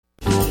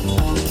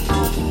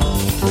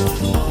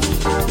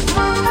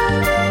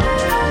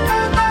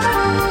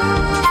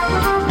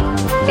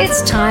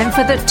It's time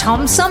for the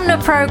Tom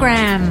Sumner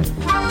Program.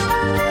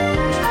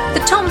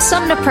 The Tom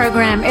Sumner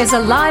Program is a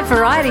live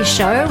variety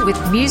show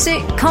with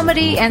music,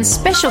 comedy, and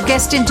special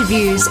guest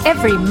interviews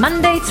every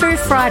Monday through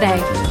Friday.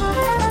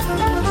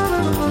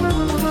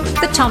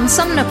 The Tom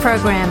Sumner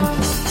Program.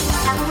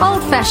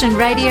 Old-fashioned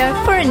radio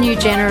for a new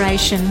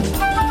generation.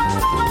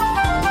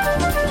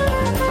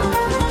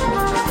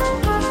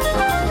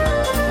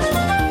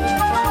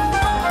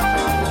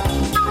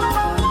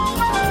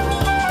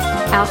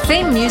 Our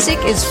theme music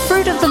is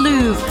Fruit of the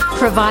Louvre,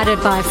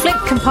 provided by flick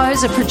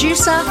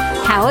composer-producer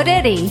Howard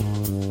Eddy.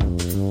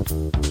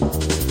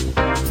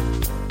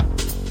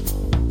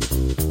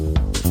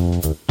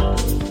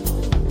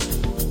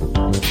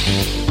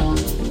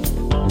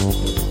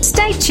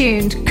 Stay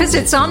tuned, because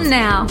it's on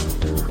now.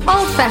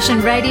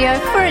 Old-fashioned radio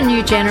for a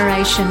new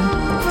generation.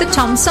 The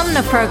Tom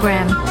Sumner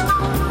Program.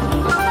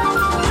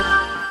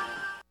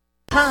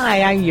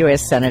 Hi, I'm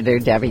U.S. Senator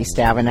Debbie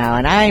Stabenow,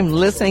 and I'm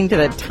listening to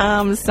the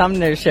Tom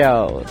Sumner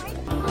Show.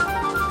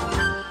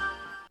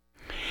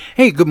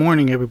 Hey, good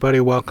morning, everybody.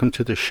 Welcome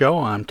to the show.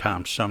 I'm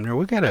Tom Sumner.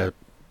 We got an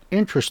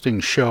interesting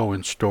show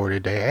in store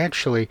today.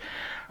 Actually,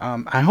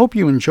 I hope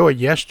you enjoyed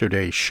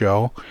yesterday's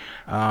show.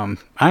 I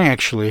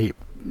actually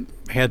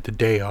had the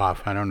day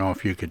off. I don't know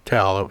if you could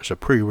tell. It was a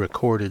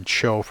pre-recorded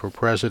show for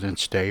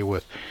President's Day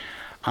with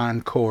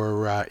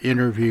encore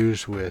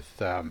interviews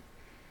with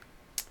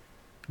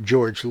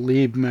George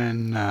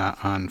Liebman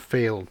on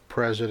failed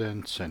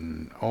presidents,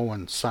 and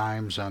Owen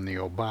Symes on the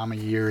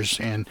Obama years,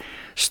 and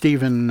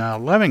Stephen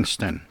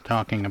Livingston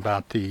talking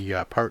about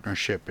the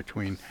partnership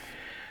between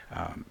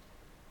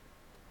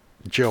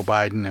Joe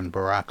Biden and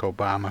Barack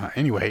Obama.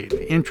 Anyway,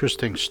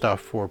 interesting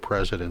stuff for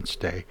President's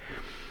Day.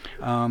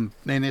 And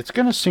it's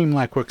going to seem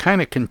like we're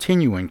kind of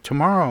continuing.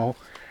 Tomorrow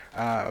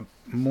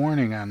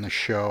morning on the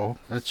show,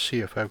 let's see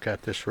if I've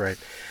got this right.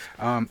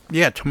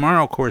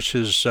 Tomorrow, of course,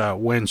 is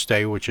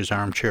Wednesday, which is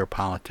Armchair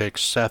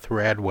Politics. Seth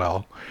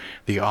Radwell,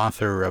 the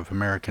author of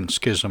American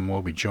Schism,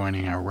 will be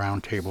joining our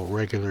roundtable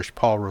regulars,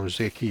 Paul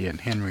Rosicki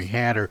and Henry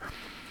Hatter.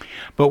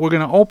 But we're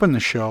going to open the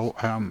show.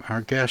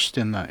 Our guest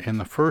in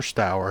the first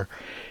hour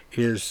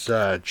is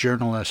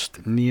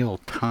journalist Neil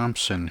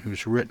Thompson,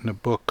 who's written a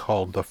book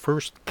called The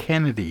First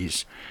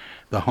Kennedys,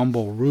 The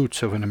Humble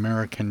Roots of an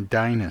American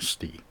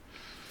Dynasty.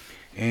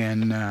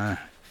 And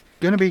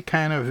going to be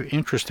kind of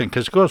interesting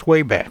because it goes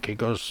way back. It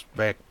goes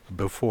back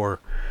before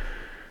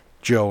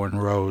Joe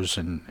and Rose,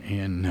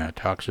 and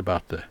talks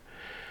about the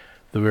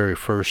very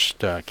first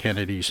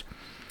Kennedys.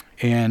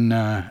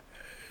 And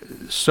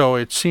so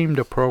it seemed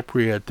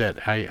appropriate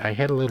that I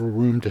had a little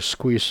room to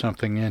squeeze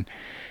something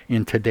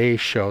in today's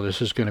show.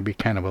 This is going to be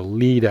kind of a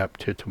lead up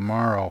to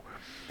tomorrow.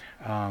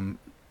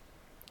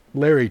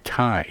 Larry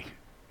Tye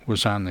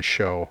was on the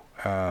show.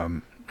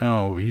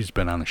 He's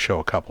been on the show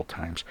a couple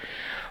times.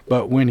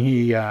 But when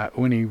he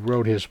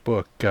wrote his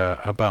book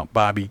about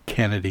Bobby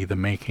Kennedy, The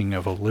Making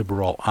of a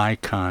Liberal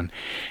Icon,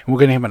 and we're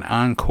going to have an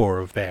encore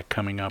of that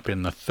coming up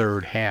in the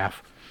third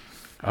half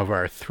of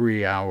our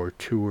 3-hour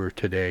tour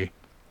today.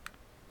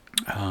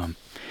 And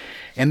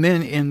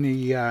then in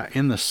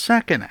the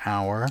second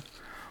hour,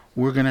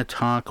 we're going to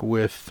talk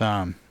with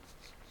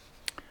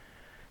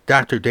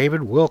Dr.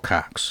 David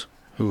Wilcox,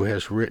 who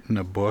has written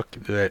a book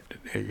that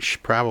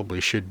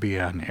probably should be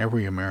on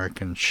every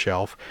American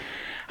shelf,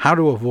 How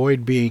to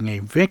Avoid Being a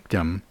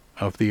Victim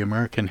of the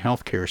American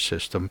Healthcare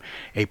System,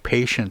 A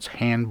Patient's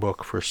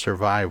Handbook for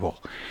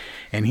Survival.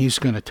 And he's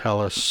going to tell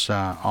us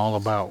all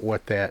about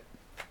what that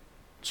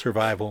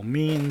survival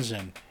means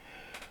and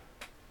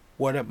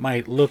what it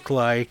might look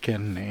like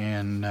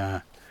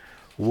and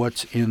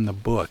what's in the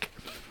book.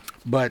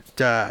 But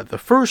the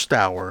first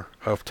hour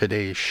of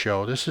today's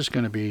show, this is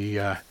going to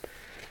be,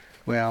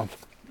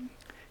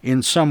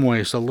 in some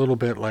ways a little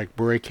bit like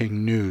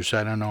breaking news.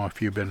 I don't know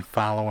if you've been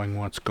following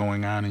what's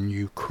going on in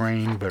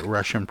Ukraine, but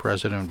Russian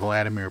President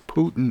Vladimir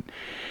Putin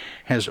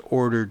has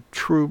ordered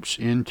troops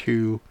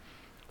into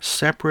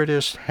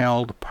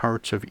separatist-held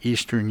parts of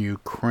eastern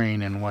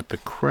Ukraine in what the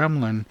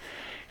Kremlin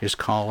is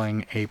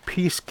calling a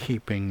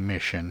peacekeeping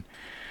mission,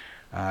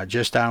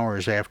 just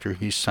hours after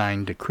he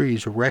signed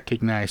decrees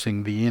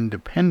recognizing the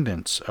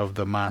independence of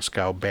the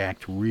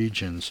Moscow-backed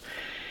regions.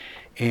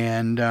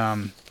 And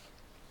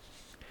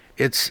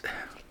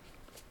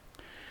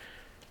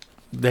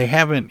they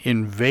haven't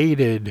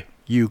invaded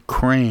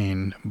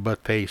Ukraine,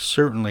 but they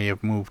certainly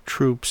have moved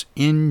troops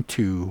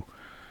into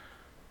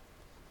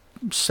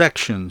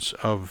sections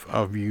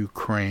of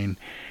Ukraine,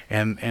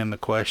 and the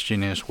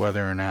question is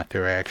whether or not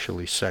they're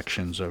actually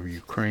sections of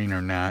Ukraine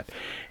or not,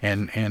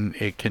 and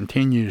it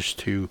continues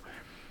to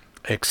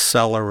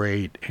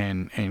accelerate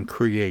and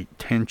create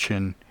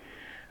tension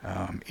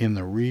in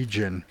the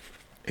region.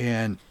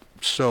 And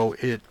so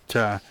it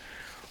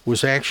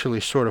was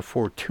actually sort of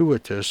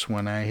fortuitous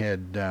when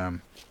I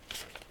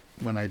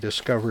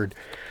discovered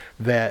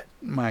that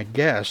my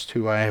guest,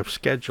 who I have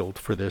scheduled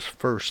for this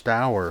first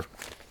hour,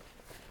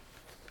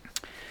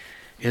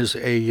 is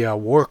a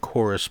war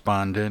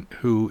correspondent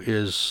who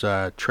is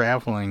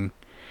traveling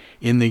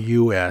in the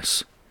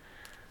U.S.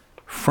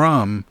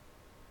 from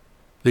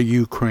the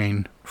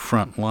Ukraine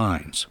front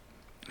lines.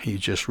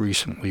 He's just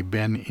recently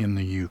been in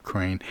the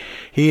Ukraine.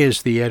 He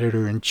is the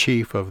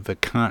editor-in-chief of the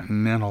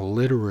Continental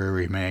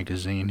Literary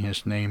Magazine.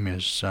 His name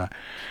is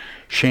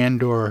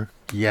Sandor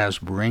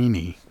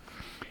Jaszberenyi,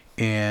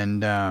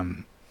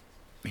 and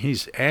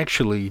he's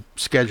actually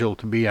scheduled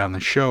to be on the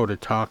show to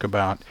talk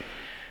about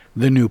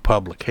the new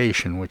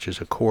publication, which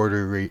is a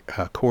quarterly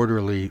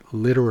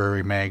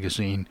literary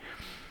magazine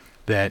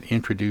that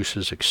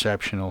introduces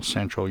exceptional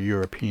Central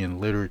European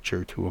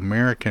literature to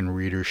American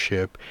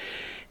readership,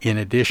 in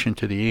addition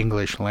to the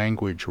English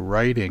language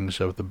writings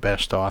of the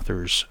best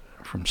authors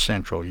from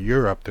Central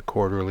Europe. The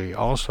quarterly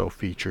also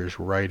features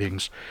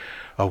writings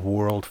of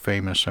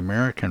world-famous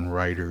American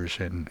writers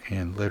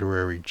and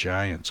literary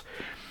giants.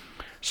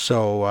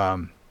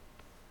 So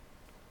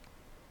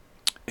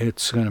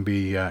it's going to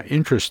be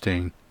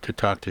interesting to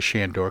talk to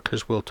Sandor,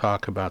 because we'll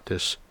talk about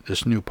this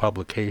new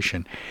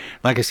publication.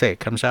 Like I say, it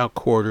comes out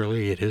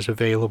quarterly. It is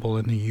available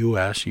in the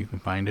U.S. You can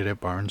find it at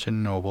Barnes &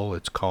 Noble.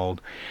 It's called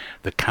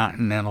the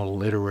Continental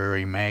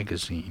Literary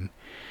Magazine.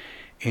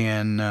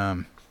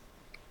 And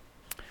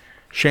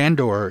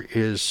Sandor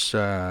is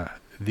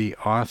the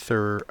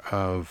author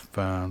of,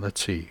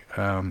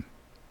 The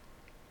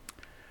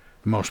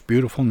Most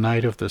Beautiful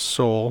Night of the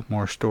Soul,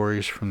 More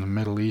Stories from the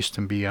Middle East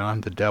and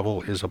Beyond. The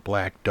Devil is a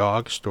Black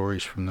Dog,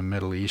 Stories from the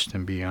Middle East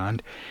and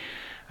Beyond.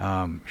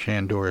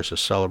 Sandor is a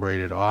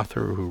celebrated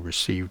author who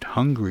received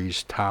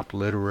Hungary's top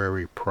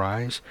literary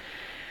prize.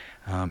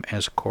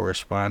 As a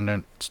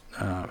correspondent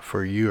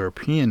for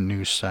European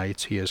news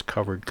sites, he has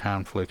covered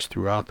conflicts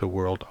throughout the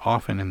world,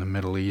 often in the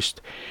Middle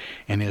East,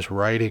 and his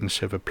writings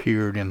have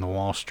appeared in the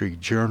Wall Street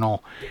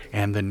Journal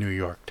and the New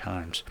York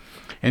Times.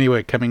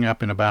 Anyway, coming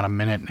up in about a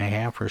minute and a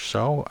half or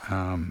so,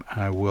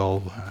 I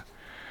will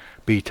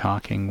be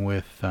talking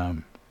with,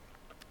 and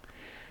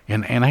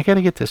I got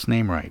to get this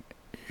name right,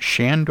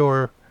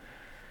 Sandor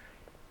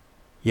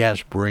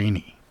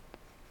Jaszberenyi.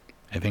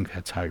 I think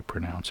that's how you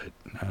pronounce it.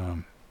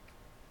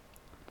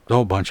 A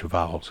whole bunch of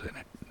vowels in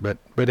it.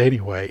 But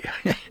anyway,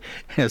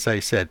 as I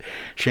said,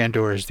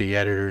 Sandor is the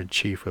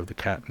editor-in-chief of the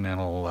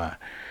Continental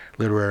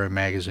Literary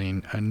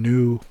Magazine, a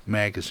new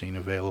magazine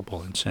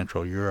available in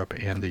Central Europe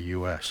and the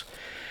U.S.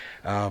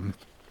 And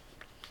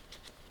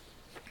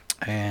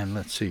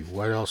let's see,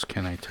 what else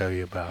can I tell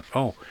you about?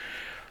 Oh,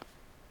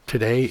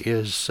 today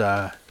is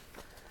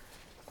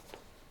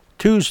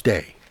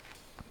Tuesday.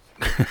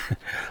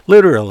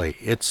 Literally,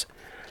 it's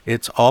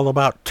all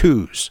about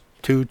twos.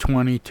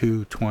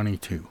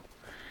 2/22/22.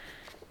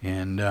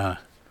 And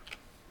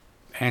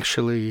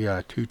actually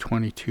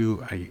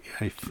 2/22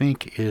 I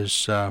think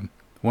is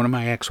one of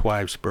my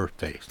ex-wife's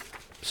birthdays.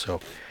 So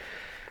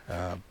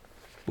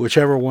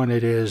whichever one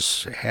it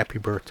is, happy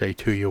birthday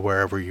to you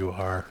wherever you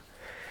are.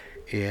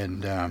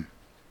 And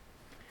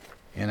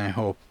I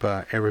hope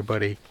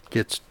everybody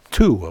gets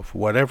two of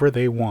whatever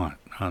they want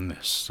on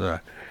this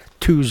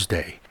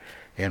Tuesday.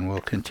 And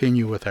we'll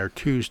continue with our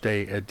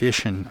Tuesday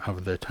edition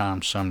of the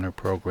Tom Sumner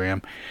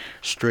program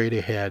straight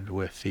ahead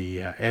with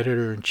the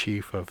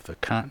editor-in-chief of the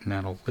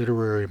Continental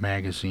Literary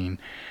Magazine,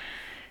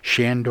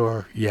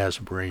 Sandor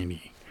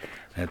Jaszberenyi.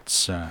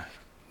 That's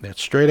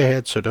straight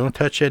ahead, so don't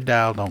touch that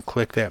dial, don't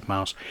click that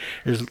mouse.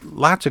 There's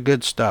lots of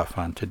good stuff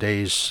on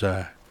today's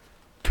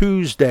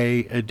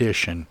Tuesday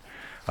edition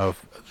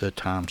of the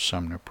Tom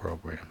Sumner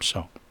program,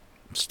 so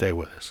stay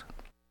with us.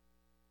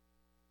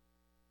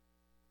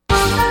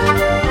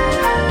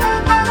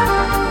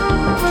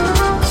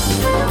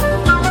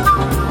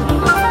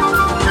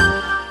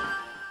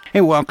 Hey,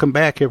 welcome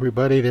back,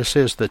 everybody. This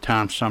is the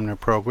Tom Sumner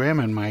program,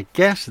 and my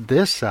guest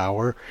this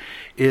hour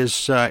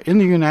is in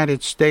the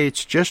United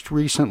States, just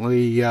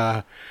recently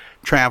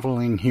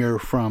traveling here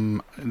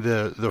from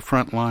the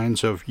front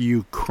lines of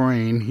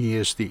Ukraine. He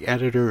is the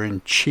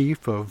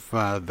editor-in-chief of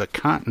the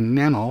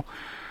Continental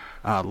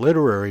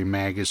Literary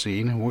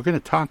Magazine, and we're going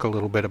to talk a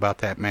little bit about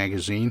that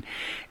magazine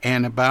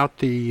and about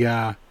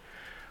the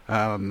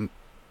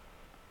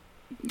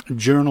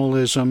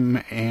journalism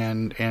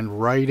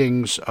and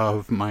writings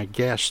of my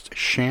guest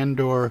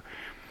Sandor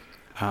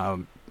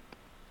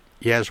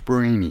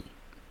Jaszberenyi.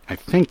 I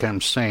think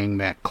I'm saying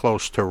that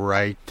close to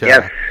right.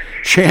 Yes.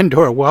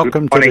 Sandor,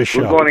 welcome to the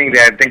show. Good morning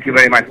there. Thank you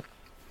very much.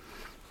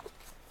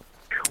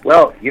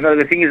 Well,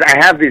 the thing is,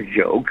 I have this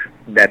joke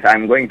that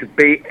I'm going to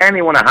pay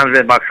anyone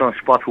 $100 on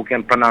spot who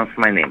can pronounce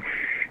my name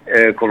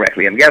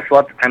correctly. And guess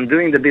what? I'm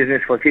doing the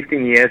business for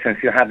 15 years and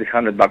still have this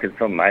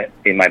 $100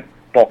 in my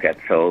pocket.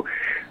 So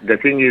the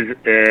thing is,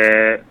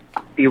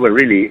 you were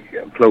really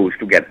close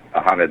to get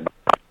 $100.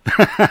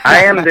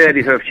 I am the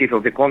editor-in-chief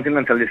of the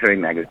Continental Literary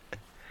Magazine.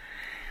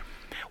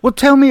 Well,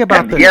 tell me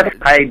about and yes,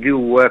 I do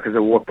work as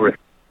a war correspondent.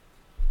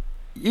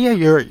 Yeah,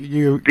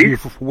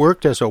 you've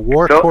worked as a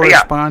war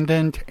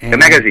correspondent and the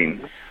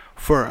magazine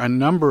for a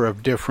number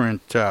of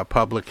different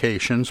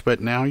publications,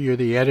 but now you're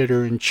the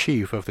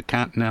editor-in-chief of the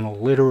Continental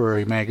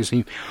Literary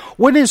Magazine.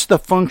 What is the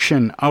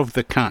function of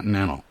the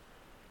Continental?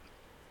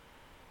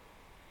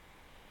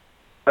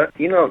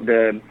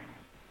 The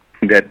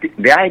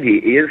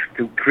idea is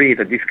to create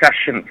a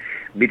discussion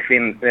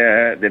between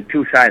the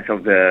two sides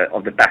of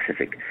the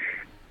Pacific.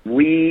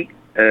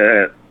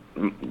 the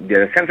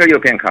Central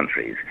European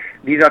countries,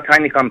 these are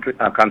tiny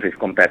countries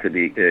compared to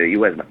the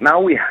U.S., but now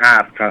we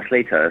have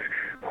translators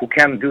who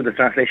can do the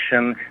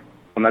translation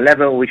on a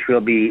level which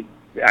will be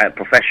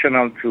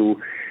professional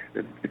to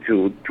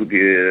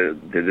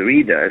the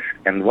readers.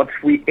 And what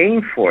we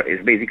aim for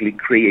is basically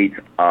create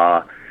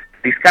a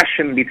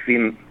discussion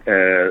between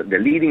the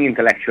leading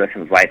intellectuals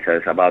and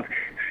writers about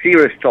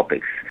serious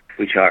topics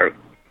which are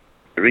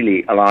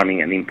really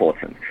alarming and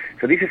important.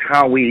 So this is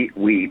how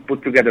we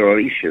put together our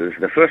issues.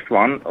 The first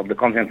one of the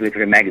Content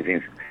Literary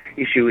Magazine's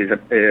issue is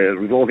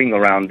revolving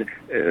around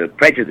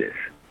prejudice.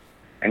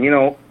 And,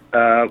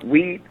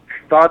 we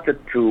started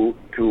to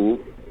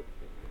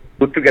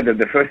put together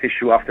the first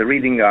issue after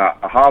reading a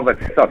Harvard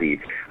study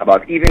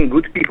about even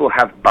good people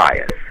have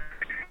bias.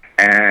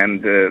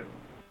 And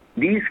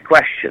these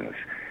questions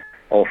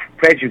of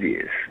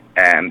prejudice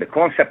and the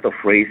concept of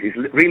race is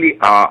really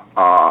a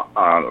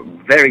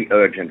very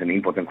urgent and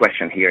important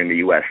question here in the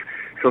U.S.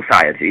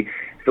 society.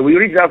 So we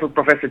reached out to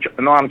Professor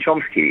Noam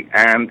Chomsky,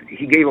 and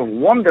he gave a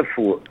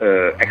wonderful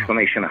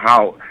explanation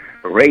how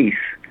race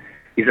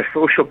is a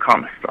social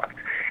construct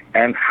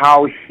and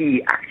how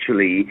he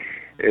actually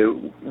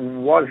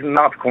was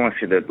not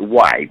considered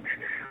white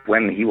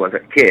when he was a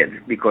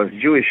kid, because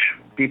Jewish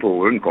people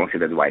weren't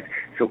considered white.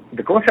 So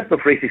the concept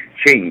of race is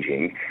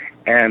changing,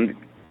 and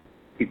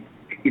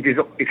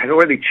it has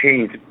already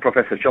changed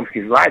Professor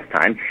Chomsky's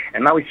lifetime,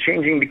 and now it's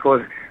changing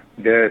because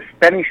the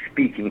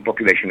Spanish-speaking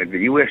population of the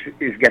U.S.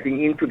 is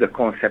getting into the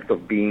concept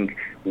of being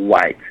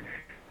white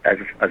as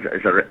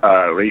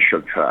a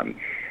racial term.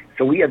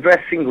 So we are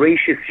addressing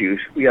race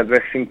issues, we are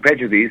addressing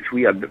prejudice,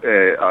 we are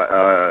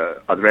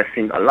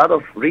addressing a lot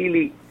of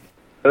really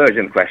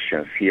urgent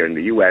questions here in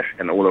the U.S.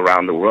 and all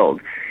around the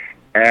world.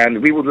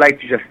 And we would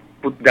like to just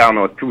put down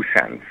our 2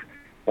 cents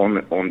on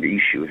the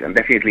issues and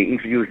definitely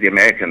introduce the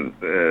American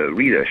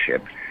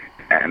readership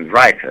and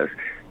writers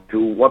to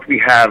what we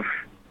have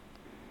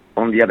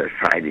on the other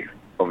side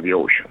of the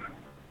ocean.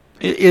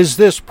 Is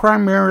this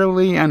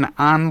primarily an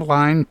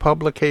online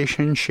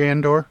publication,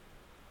 Sandor?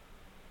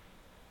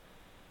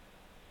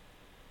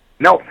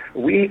 No,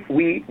 this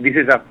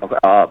is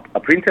a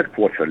printed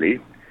quarterly.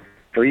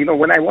 So,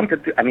 when I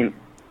wanted to,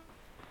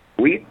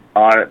 we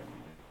are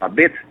a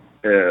bit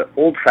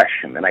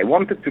old-fashioned, and I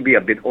wanted to be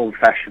a bit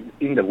old-fashioned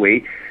in the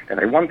way that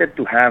I wanted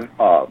to have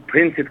a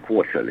printed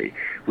quarterly.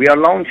 We are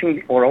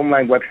launching our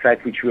online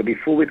website, which will be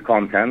full with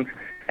content,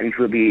 and it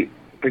will be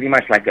pretty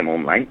much like an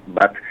online,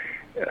 but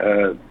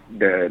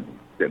the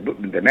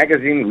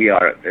magazine we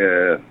are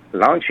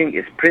launching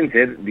is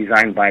printed,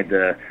 designed by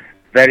the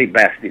very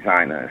best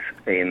designers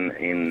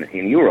in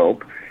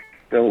Europe.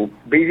 So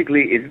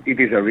basically, it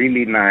is a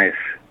really nice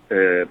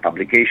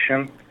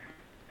publication,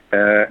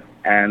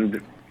 and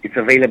it's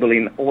available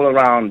in all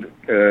around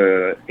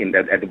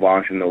at the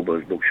Barnes and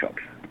Noble's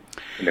bookshops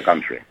in the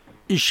country.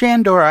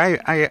 Sandor,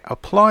 I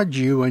applaud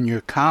you and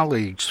your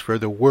colleagues for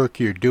the work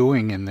you're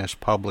doing in this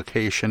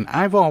publication.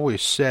 I've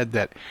always said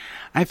that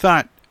I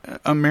thought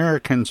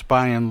Americans,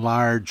 by and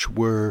large,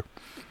 were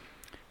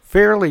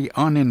fairly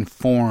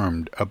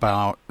uninformed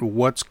about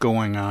what's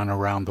going on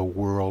around the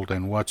world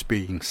and what's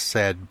being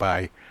said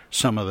by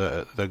some of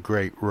the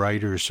great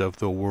writers of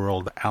the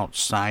world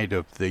outside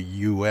of the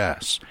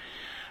U.S.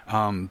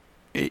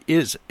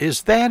 Is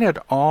that at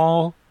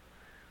all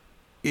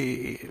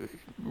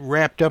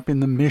wrapped up in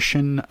the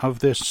mission of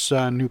this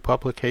new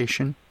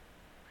publication?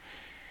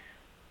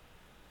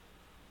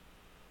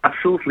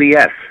 Absolutely,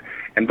 yes.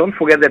 And don't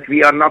forget that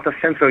we are not a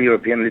Central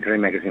European literary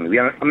magazine. We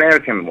are an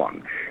American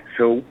one.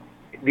 So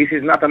this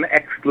is not an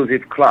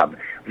exclusive club.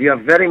 We are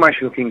very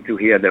much looking to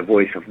hear the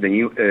voice of the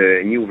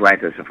new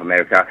writers of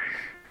America,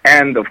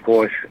 and of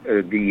course,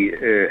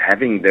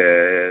 having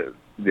the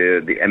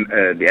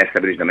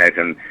established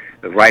American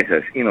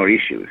writers in our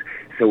issues.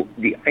 So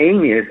the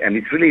aim is, and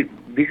it's really,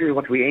 this is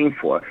what we aim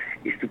for,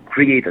 is to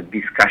create a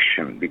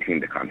discussion between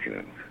the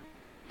continents.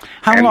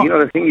 How long?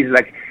 The thing is,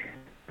 like,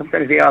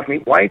 sometimes they ask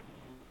me, why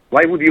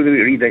would you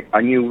read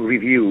a new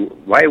review?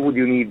 Why would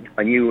you need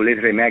a new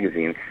literary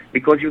magazine?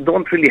 Because you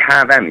don't really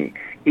have any.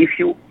 If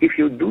you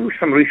do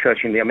some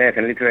research in the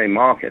American literary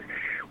market,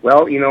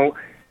 well,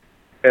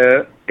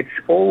 it's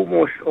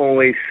almost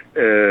always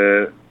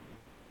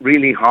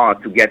really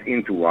hard to get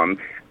into one.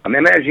 An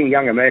emerging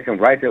young American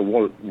writer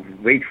will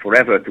wait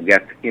forever to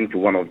get into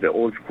one of the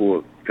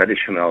old-school,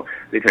 traditional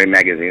literary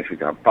magazines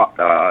with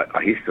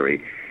a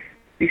history.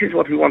 This is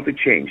what we want to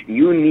change.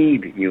 You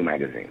need new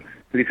magazines,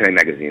 literary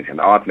magazines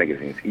and art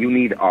magazines. You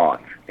need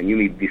art, and you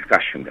need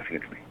discussion,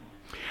 definitely.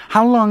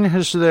 How long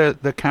has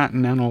the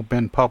Continental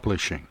been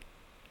publishing?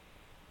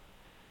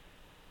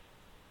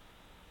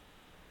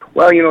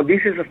 Well,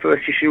 this is the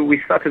first issue.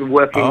 We started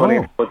working on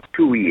it for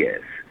 2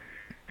 years.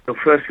 So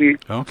first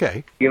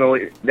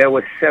there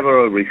were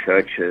several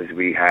researchers.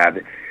 We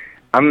had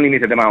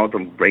unlimited amount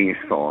of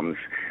brainstorms.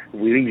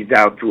 We reached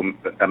out to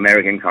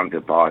American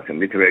counterparts and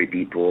literary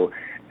people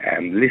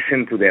and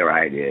listened to their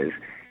ideas.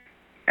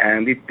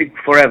 And it took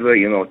forever,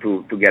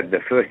 to get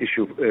the first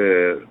issue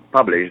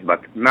published,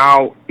 but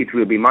now it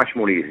will be much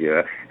more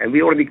easier. And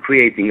we're already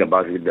creating a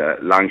buzz with the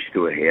launch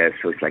tour here,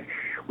 so it's like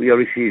we are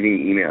receiving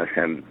emails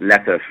and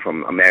letters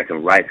from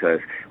American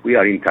writers. We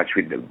are in touch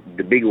with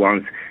the big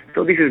ones.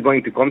 So this is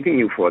going to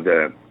continue for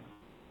the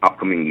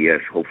upcoming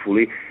years,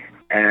 hopefully.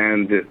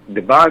 And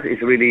the buzz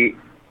is really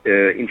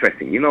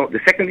interesting. The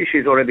second issue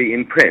is already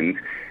in print,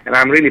 and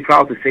I'm really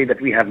proud to say that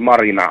we have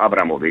Marina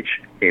Abramovic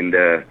in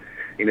the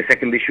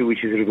second issue,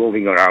 which is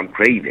revolving around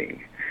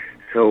craving.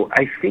 So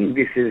I think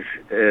this was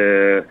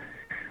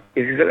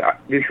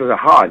a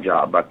hard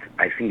job, but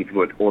I think it's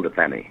worth all the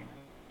penny.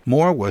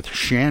 More with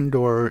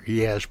Sandor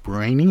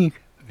Jaszberenyi,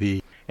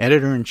 the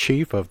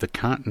editor-in-chief of the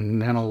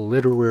Continental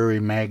Literary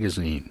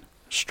Magazine.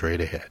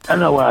 Straight ahead.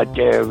 Hello out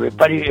there,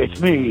 everybody.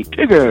 It's me,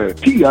 Tigger.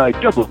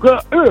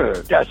 T-I-G-G-R.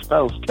 That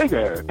spells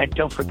Tigger. And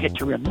don't forget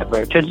to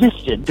remember to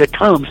listen to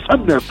Tom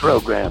Sumner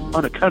program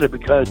on account of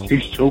because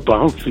he's so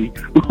bouncy.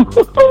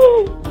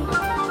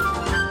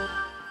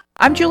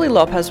 I'm Julie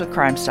Lopez with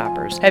Crime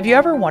Stoppers. Have you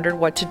ever wondered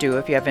what to do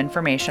if you have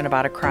information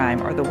about a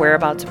crime or the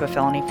whereabouts of a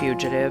felony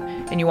fugitive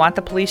and you want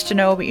the police to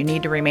know but you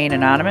need to remain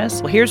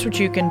anonymous? Well, here's what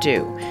you can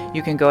do.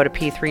 You can go to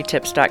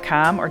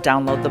p3tips.com or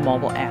download the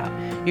mobile app.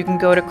 You can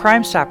go to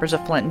Crime Stoppers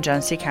of Flint and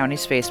Genesee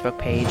County's Facebook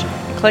page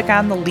and click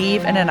on the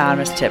Leave an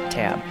Anonymous Tip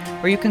tab,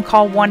 or you can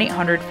call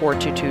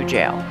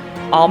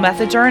 1-800-422-JAIL. All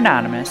methods are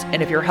anonymous,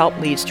 and if your help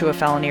leads to a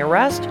felony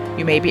arrest,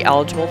 you may be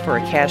eligible for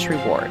a cash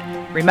reward.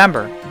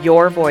 Remember,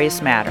 your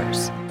voice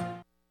matters.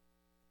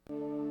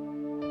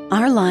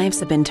 Our lives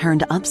have been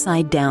turned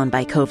upside down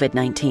by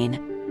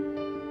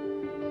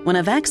COVID-19. When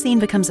a vaccine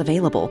becomes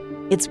available,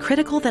 it's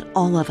critical that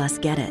all of us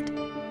get it.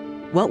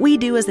 What we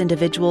do as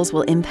individuals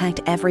will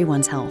impact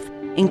everyone's health,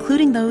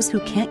 including those who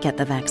can't get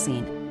the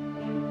vaccine.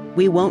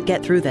 We won't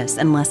get through this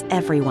unless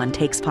everyone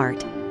takes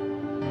part.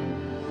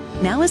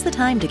 Now is the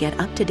time to get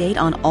up to date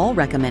on all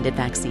recommended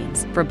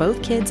vaccines for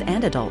both kids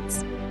and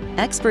adults.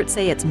 Experts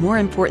say it's more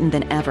important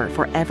than ever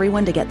for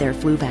everyone to get their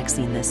flu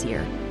vaccine this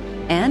year.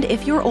 And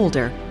if you're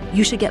older,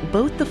 you should get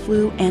both the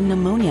flu and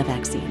pneumonia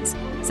vaccines,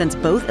 since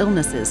both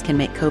illnesses can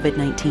make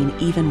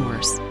COVID-19 even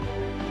worse.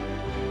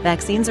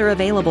 Vaccines are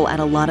available at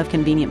a lot of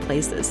convenient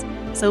places,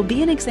 so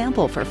be an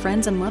example for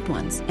friends and loved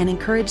ones and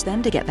encourage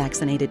them to get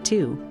vaccinated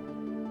too.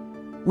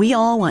 We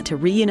all want to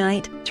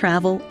reunite,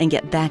 travel, and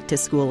get back to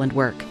school and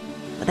work.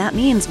 But that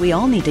means we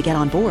all need to get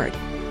on board.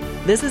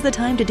 This is the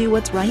time to do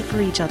what's right for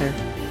each other.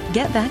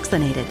 Get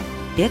vaccinated.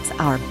 It's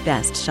our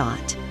best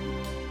shot.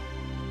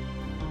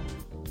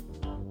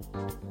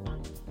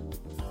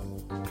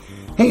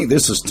 Hey,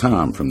 this is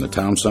Tom from the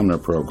Tom Sumner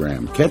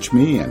Program. Catch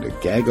me and a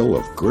gaggle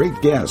of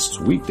great guests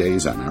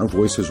weekdays on Our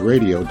Voices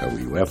Radio,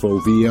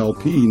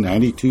 WFOVLP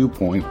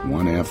 92.1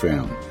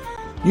 FM.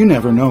 You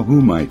never know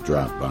who might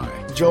drop by.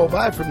 Joe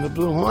Vai from the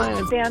Blue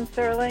Hawaiian. Dan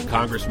Sterling.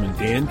 Congressman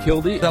Dan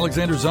Kildee.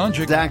 Alexander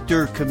Zonjic.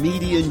 Actor,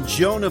 comedian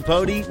Joe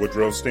Napodi.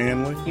 Woodrow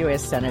Stanley.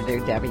 U.S. Senator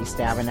Debbie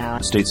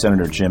Stabenow. State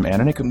Senator Jim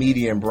Ananich.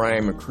 Comedian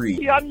Brian McCree.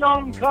 The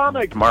unknown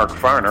comic. Mark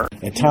Farner.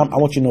 And Tom, I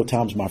want you to know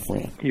Tom's my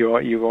friend.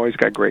 You've always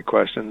got great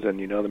questions, and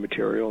you know the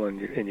material,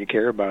 and you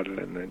care about it,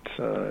 and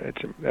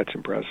that's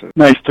impressive.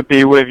 Nice to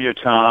be with you,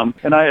 Tom.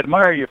 And I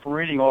admire you for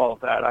reading all of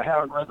that. I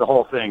haven't read the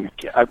whole thing.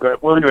 I'm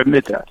willing to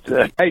admit that.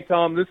 Hey,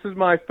 Tom, this is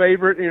my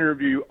favorite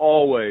interview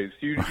always.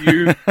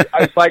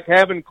 It's like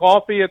having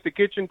coffee at the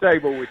kitchen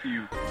table with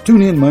you.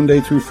 Tune in Monday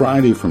through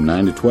Friday from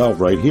 9 to 12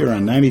 right here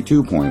on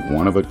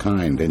 92.1 of a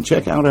kind, and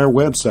check out our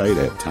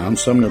website at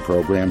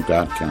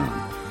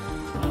TomSumnerProgram.com.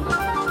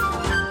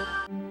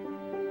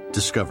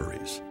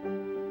 Discoveries.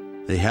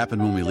 They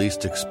happen when we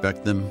least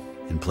expect them,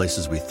 in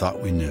places we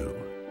thought we knew.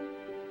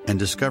 And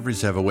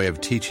discoveries have a way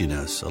of teaching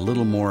us a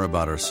little more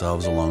about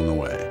ourselves along the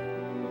way.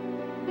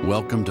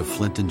 Welcome to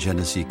Flint and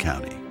Genesee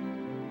County,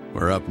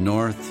 where up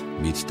north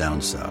meets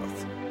down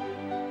south.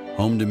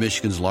 Home to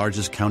Michigan's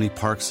largest county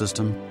park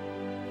system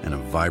and a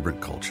vibrant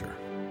culture.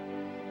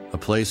 A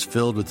place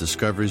filled with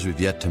discoveries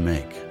we've yet to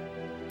make,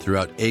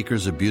 throughout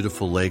acres of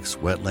beautiful lakes,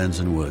 wetlands,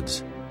 and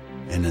woods,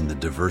 and in the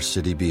diverse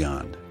city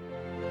beyond.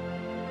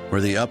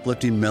 Where the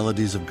uplifting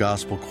melodies of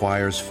gospel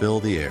choirs fill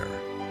the air.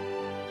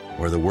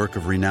 Where the work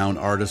of renowned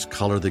artists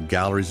color the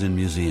galleries and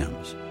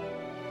museums.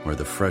 Where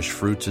the fresh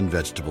fruits and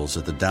vegetables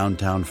at the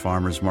downtown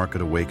farmers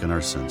market awaken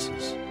our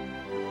senses.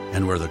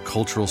 And where the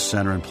cultural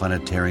center and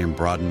planetarium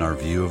broaden our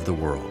view of the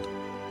world.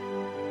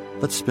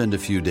 Let's spend a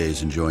few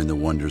days enjoying the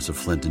wonders of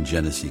Flint and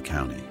Genesee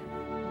County,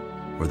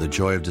 where the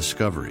joy of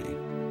discovery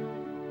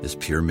is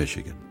pure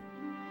Michigan.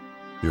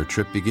 Your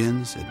trip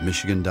begins at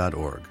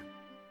Michigan.org.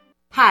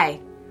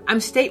 Hi, I'm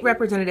State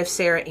Representative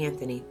Sarah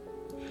Anthony.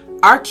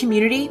 Our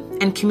community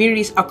and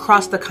communities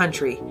across the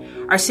country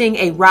are seeing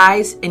a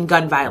rise in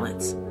gun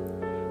violence.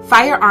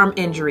 Firearm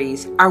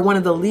injuries are one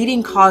of the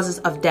leading causes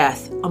of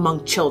death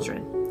among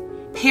children.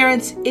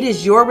 Parents, it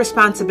is your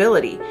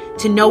responsibility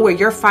to know where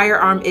your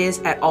firearm is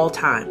at all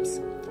times.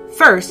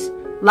 First,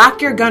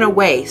 lock your gun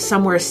away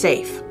somewhere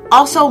safe.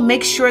 Also,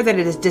 make sure that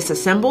it is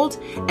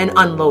disassembled and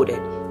unloaded.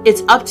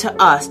 It's up to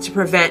us to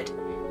prevent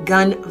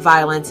gun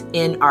violence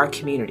in our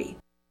community.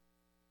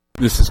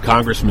 This is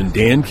Congressman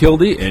Dan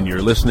Kildee, and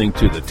you're listening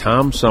to the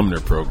Tom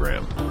Sumner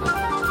Program.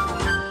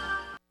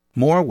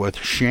 More with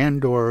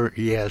Sandor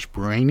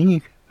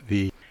Jaszberenyi,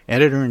 the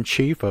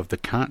editor-in-chief of the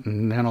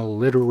Continental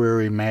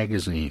Literary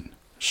Magazine.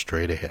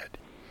 Straight ahead.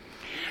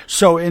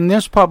 So in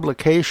this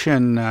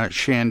publication,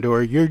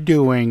 Sandor, you're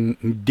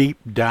doing deep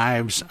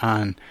dives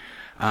on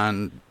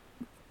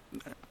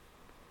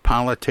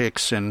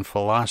politics and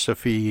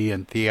philosophy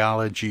and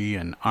theology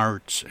and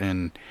arts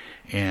and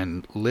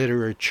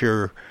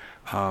literature.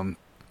 Do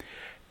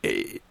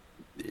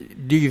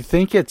you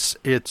think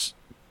it's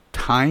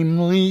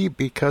timely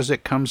because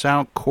it comes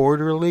out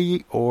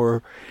quarterly,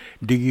 or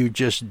do you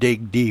just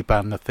dig deep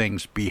on the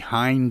things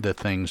behind the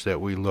things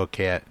that we look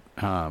at?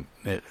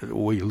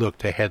 We look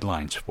to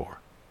headlines for.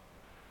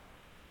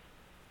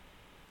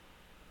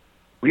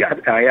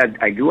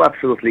 I do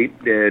absolutely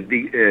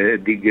dig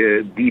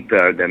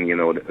deeper than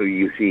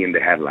you see in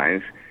the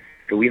headlines.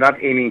 So we're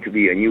not aiming to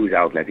be a news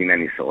outlet in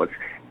any sorts.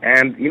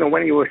 And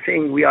when you were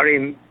saying we are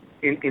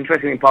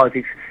interested in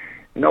politics,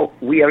 no,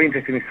 we are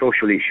interested in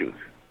social issues.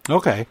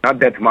 Okay. Not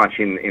that much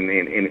in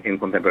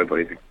contemporary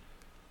politics.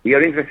 We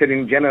are interested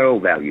in general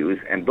values,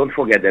 and don't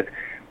forget that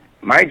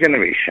my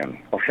generation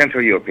of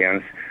Central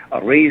Europeans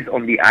are raised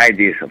on the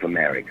ideas of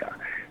America.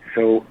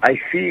 So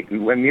I see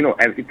when,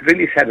 and it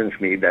really saddens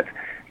me that,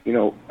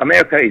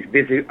 America is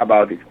busy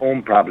about its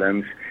own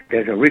problems.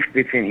 There's a rift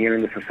between here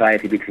in the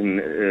society between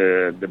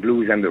the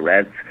blues and the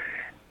reds.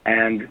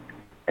 And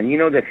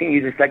the thing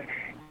is, it's like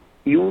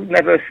you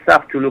never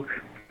stop to look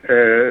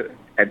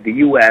at the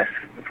U.S.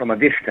 from a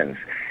distance.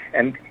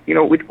 And,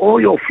 with all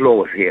your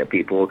flaws here,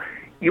 people,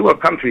 your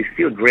country is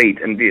still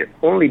great and the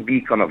only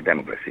beacon of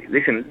democracy.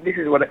 Listen, this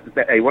is what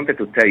I wanted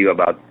to tell you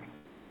about,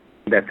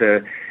 that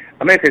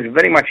America is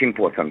very much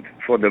important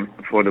for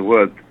the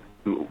world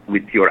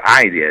with your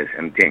ideas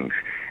and things.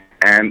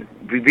 And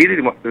we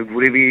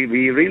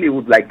really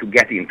would like to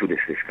get into this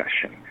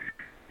discussion.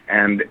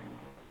 And,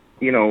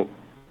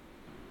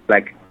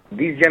 like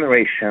this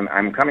generation,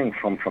 I'm coming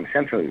from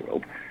Central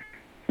Europe,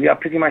 we are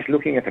pretty much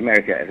looking at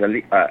America as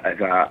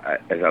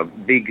a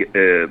big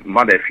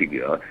mother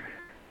figure,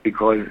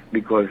 because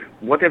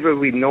whatever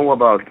we know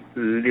about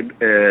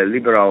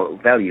liberal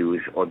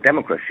values or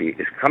democracy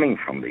is coming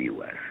from the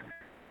U.S.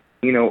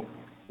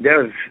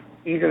 There's,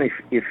 even if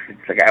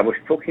it's like I was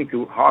talking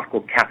to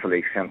hardcore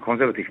Catholics and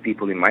conservative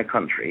people in my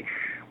country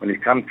when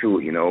it comes to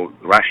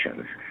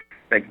Russians,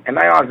 and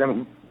I asked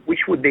them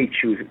which would they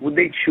choose? Would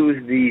they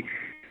choose the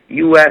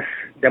U.S.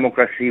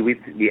 democracy with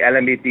the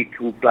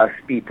LGBTQ plus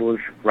people's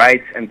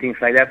rights and things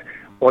like that,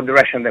 or the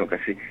Russian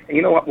democracy? And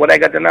you know what I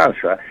got an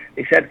answer?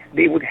 They said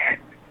they would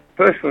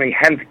personally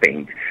hand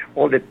paint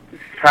all the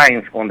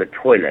signs on the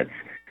toilets,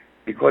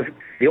 because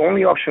the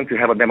only option to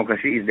have a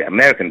democracy is the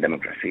American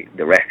democracy.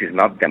 The rest is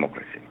not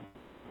democracy.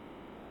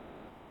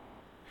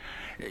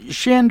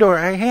 Sandor,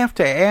 I have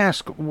to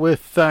ask,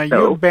 with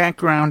your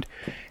background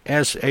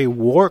as a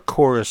war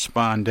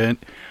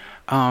correspondent,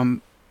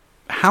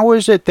 how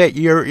is it that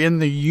you're in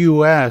the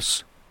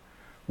U.S.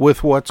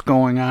 with what's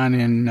going on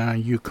in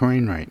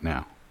Ukraine right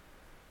now?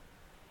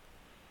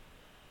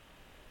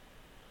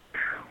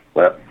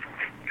 Well,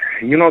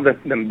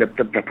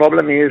 the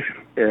problem is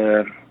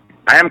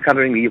I am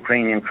covering the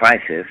Ukrainian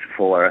crisis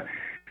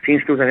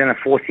since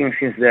 2014,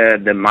 since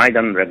the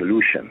Maidan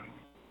revolution.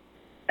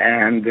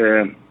 And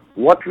the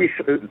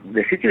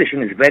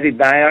situation is very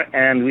dire,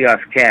 and we are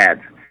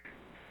scared.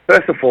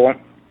 First of all,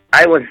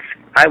 I was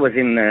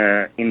in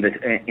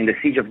the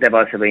siege of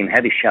Debaltseve in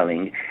heavy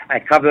shelling. I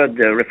covered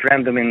the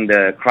referendum in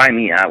the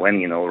Crimea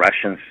when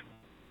Russians,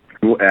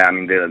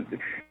 the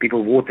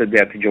people voted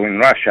there to join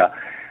Russia.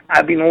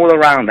 I've been all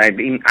around.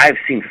 I've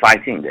seen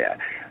fighting there.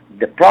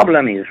 The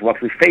problem is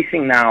what we're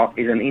facing now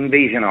is an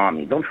invasion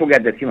army. Don't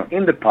forget that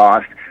in the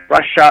past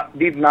Russia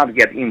did not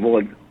get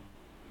involved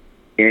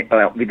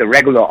with the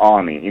regular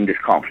army in this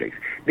conflict.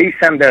 They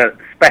send their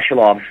special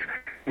ops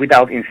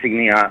without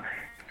insignia.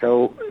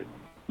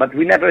 But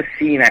we never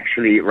seen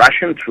actually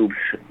Russian troops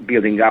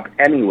building up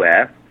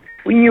anywhere.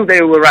 We knew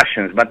they were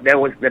Russians, but that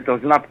was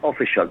not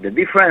official. The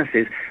difference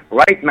is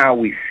right now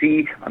we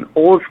see an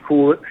old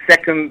school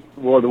Second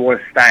World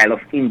War style of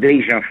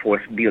invasion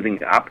force building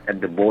up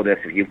at the borders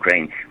of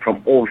Ukraine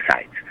from all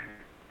sides.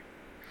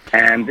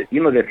 And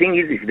the thing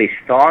is, if they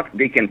start,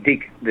 they can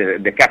take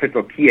the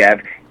capital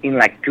Kiev in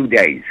like 2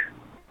 days.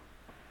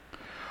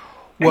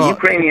 Well, and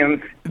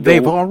Ukrainians,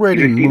 they've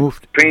already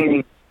moved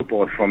training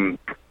support from.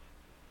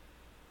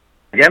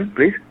 Again,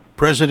 please.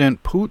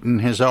 President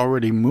Putin has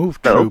already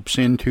moved troops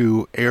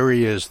into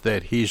areas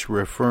that he's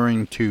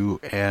referring to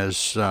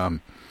as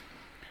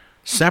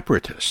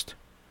separatist.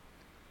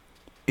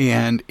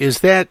 And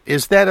is that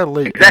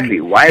exactly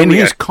why? And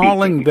he's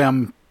calling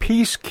them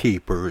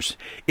peacekeepers.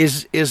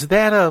 Is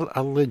that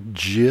a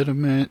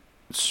legitimate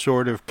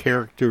sort of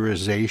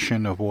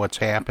characterization of what's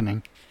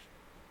happening?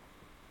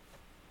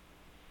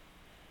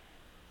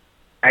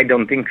 I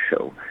don't think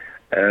so.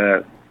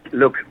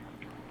 Look.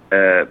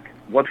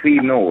 What we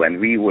know, and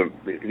we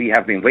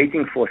have been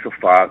waiting for so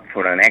far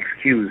for an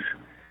excuse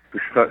to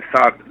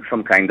start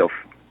some kind of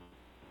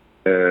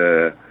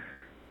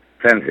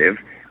offensive.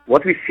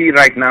 What we see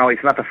right now is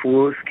not a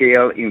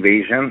full-scale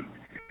invasion.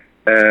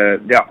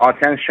 There are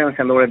tensions,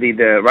 and already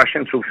the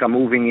Russian troops are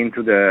moving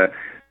into the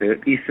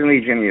eastern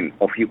region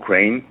of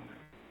Ukraine.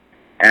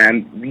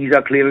 And these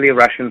are clearly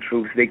Russian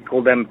troops. They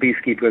call them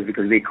peacekeepers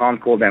because they can't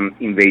call them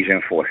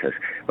invasion forces.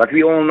 But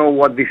we all know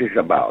what this is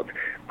about.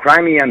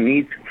 Crimea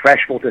needs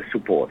freshwater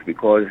support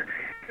because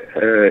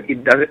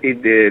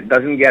it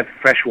doesn't get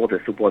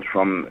freshwater support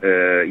from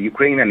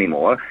Ukraine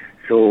anymore.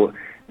 So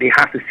they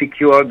have to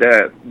secure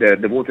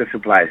the water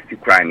supplies to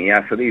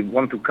Crimea. So they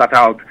want to cut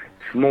out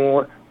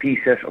small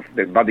pieces of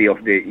the body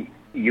of the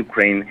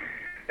Ukraine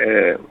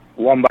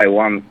one by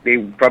one.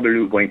 They're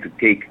probably going to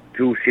take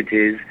 2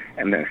 cities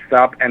and then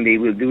stop, and they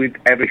will do it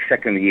every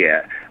second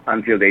year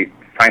until they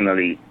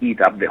finally eat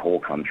up the whole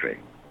country.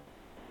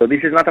 So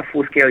this is not a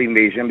full-scale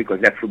invasion because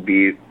that would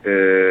be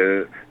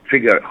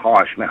trigger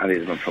harsh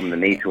mechanism from the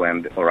NATO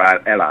and or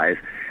our allies.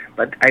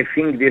 But I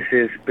think this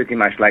is pretty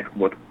much like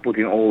what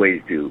Putin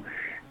always do.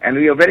 And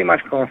we are very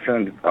much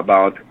concerned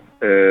about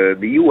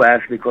the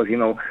U.S. because,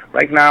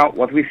 right now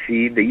what we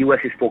see, the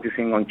U.S. is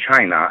focusing on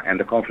China and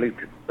the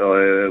conflict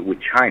with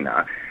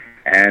China,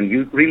 and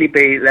you really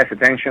pay less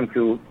attention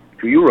to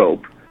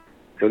Europe.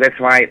 So that's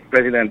why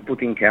President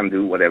Putin can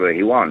do whatever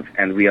he wants,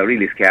 and we are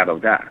really scared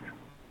of that.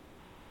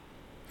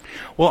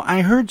 Well,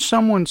 I heard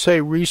someone say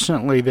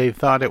recently they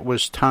thought it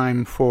was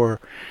time for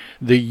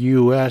the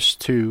U.S.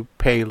 to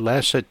pay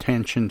less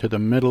attention to the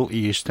Middle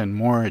East and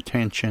more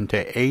attention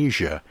to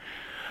Asia.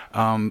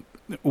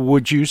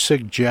 Would you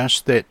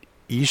suggest that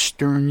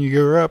Eastern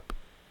Europe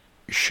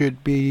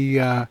should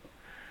be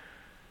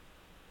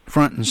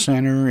front and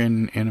center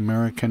in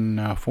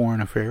American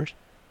foreign affairs?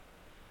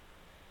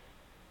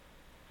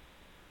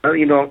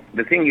 Well,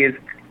 the thing is,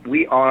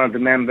 we are the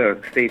member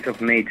states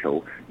of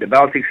NATO. The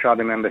Baltics are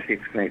the member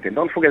states of NATO.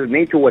 Don't forget that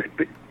NATO was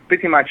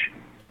pretty much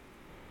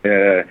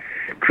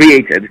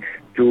created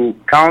to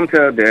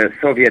counter the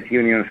Soviet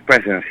Union's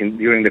presence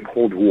during the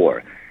Cold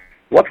War.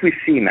 What we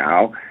see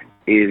now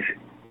is,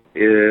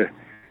 the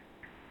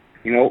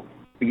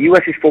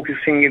U.S. is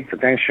focusing its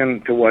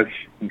attention towards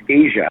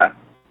Asia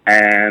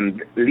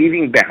and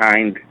leaving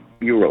behind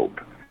Europe.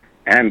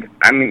 And,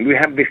 we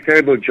have this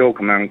terrible joke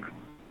amongst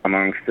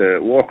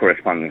war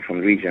correspondents from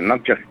the region,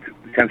 not just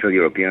Central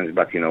Europeans,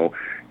 but,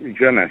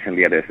 Germans and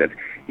the others, that,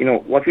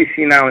 what we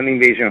see now in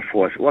invasion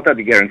force, what are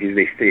the guarantees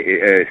they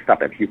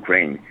stop at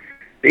Ukraine?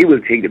 They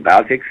will take the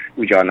Baltics,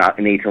 which are not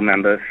NATO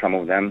members, some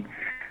of them.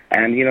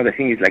 And, the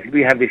thing is,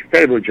 we have this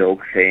terrible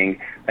joke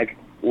saying,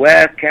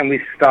 where can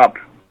we stop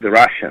the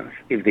Russians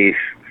if they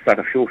start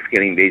a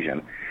full-scale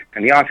invasion?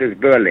 And the answer is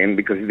Berlin,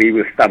 because they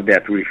will stop there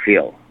to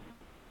refill.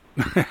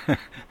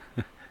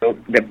 So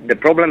the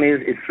problem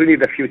is, it's really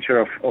the future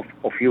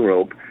of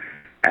Europe,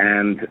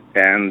 and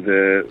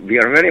we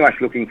are very much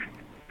looking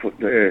for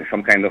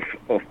some kind of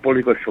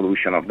political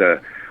solution of the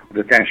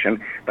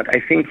tension. But I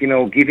think,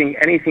 giving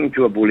anything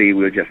to a bully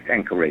will just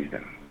encourage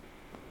them.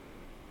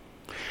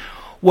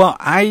 Well,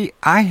 I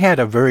had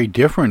a very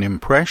different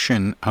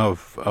impression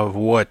of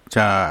what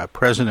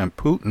President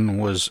Putin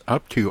was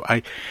up to.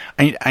 I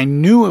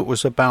knew it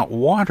was about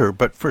water,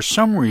 but for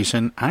some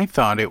reason I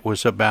thought it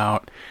was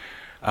about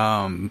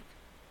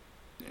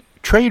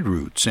trade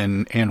routes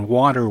and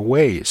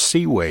waterways,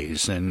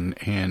 seaways,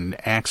 and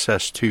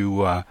access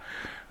to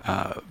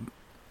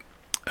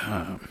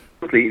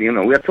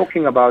we are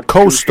talking about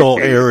coastal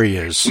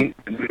areas.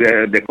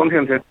 The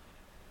continent.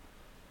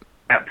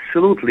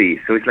 Absolutely.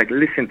 So it's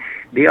listen,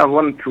 they are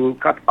want to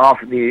cut off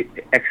the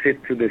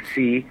exit to the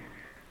sea.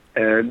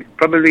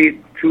 Probably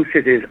 2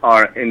 cities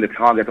are in the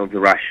target of the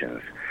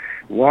Russians.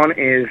 One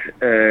is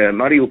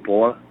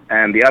Mariupol,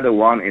 and the other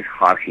one is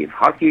Kharkiv.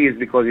 Kharkiv is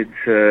because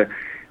it's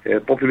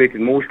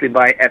populated mostly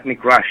by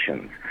ethnic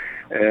Russians,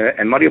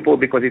 and Mariupol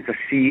because it's a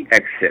sea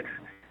exit.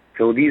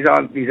 So these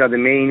are the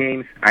main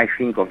names, I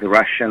think, of the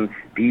Russian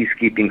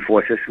peacekeeping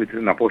forces with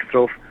an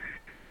apostrophe.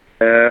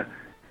 And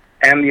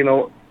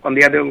on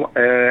the other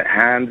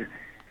hand,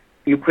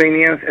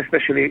 Ukrainians,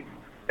 especially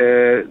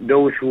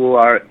those who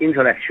are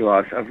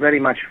intellectuals, are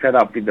very much fed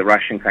up with the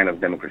Russian kind of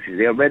democracy.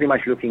 They are very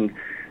much looking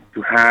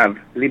to have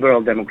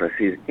liberal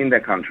democracies in their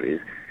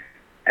countries.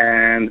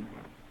 And,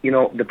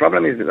 the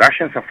problem is the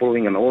Russians are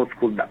following an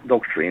old-school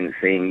doctrine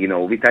saying,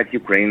 without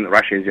Ukraine,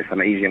 Russia is just an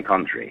Asian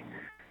country.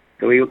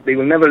 So they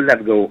will never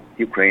let go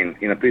Ukraine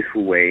in a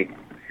peaceful way.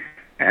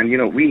 And,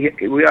 we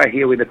are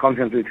here with the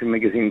Contemplative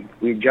magazine.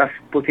 We're just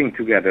putting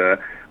together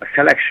a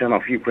selection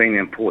of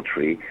Ukrainian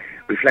poetry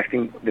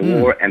reflecting the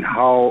war and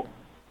how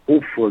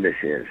hopeful this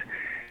is.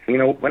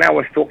 When I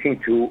was talking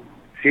to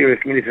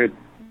serious military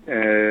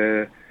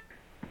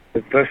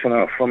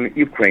personnel from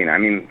Ukraine,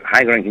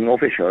 high-ranking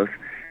officials,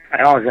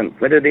 I asked them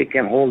whether they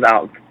can hold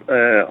an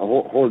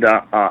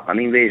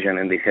invasion,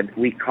 and they said,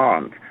 we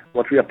can't.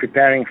 What we are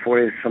preparing for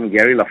is some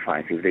guerrilla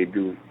fight if they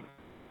do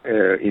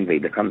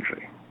invade the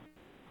country.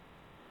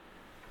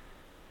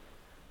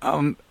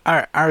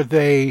 Are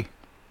they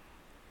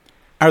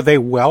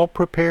well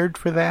prepared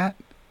for that?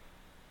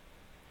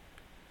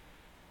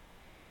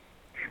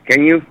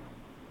 Can you?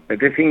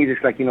 The thing is,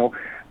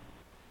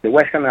 the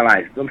Western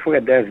allies, don't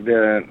forget there's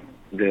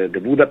the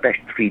Budapest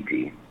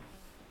Treaty,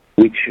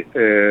 which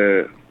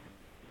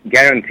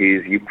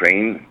guarantees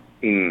Ukraine,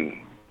 in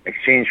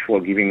exchange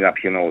for giving up,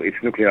 its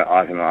nuclear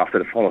arsenal after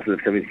the fall of the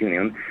Soviet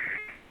Union,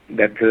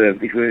 that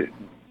it will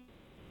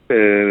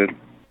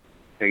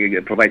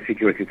provide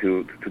security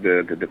to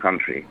the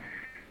country.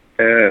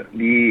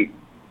 The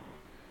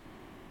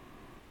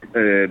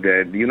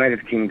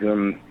United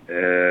Kingdom,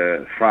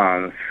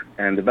 France,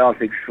 and the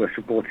Baltics were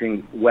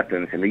supporting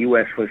weapons, and the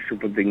U.S. was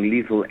supporting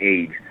lethal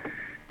aid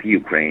to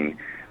Ukraine.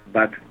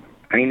 But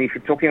I mean, if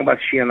you're talking about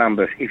sheer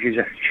numbers, if you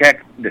just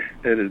check the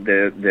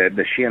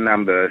sheer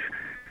numbers,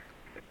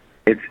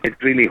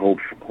 it's really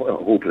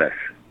hopeless.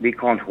 They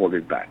can't hold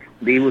it back.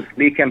 They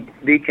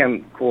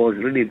can cause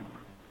really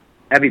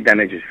heavy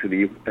damages to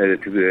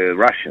the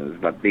Russians,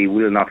 but they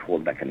will not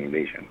hold back an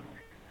invasion.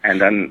 And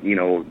then,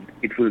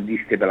 it will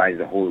destabilize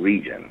the whole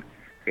region.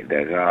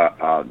 There's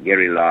a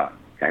guerrilla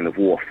kind of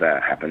warfare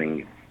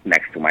happening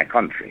next to my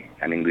country.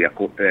 I mean, we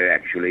are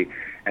actually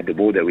at the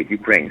border with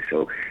Ukraine.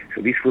 So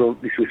this will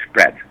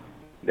spread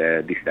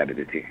the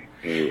stability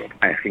in Europe.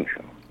 I think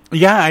so.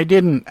 Yeah, I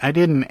didn't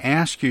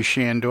ask you,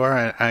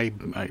 Sandor. I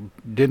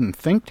didn't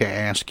think to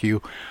ask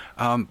you.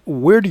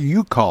 Where do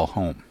you call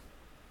home?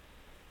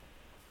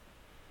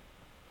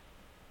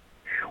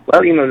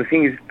 Well, the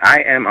thing is,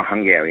 I am a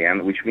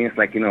Hungarian, which means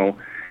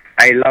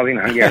I love in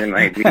Hungarian,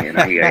 I dream in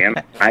Hungarian.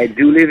 I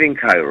do live in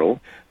Cairo.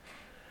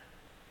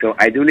 So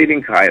I do live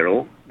in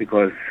Cairo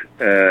because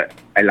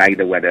I like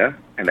the weather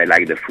and I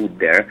like the food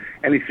there.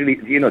 And it's really,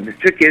 the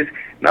trick is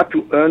not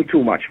to earn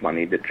too much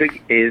money. The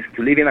trick is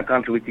to live in a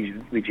country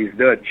which is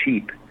dirt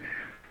cheap.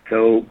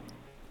 So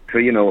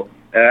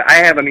I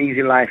have an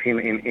easy life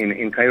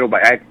in Cairo,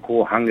 but I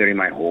call Hungary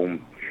my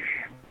home.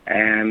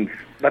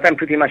 But I'm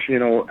pretty much,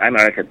 I'm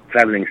like a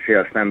traveling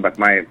salesman, but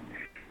my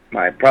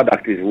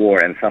product is war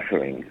and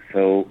suffering.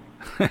 So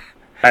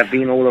I've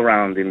been all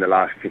around in the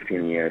last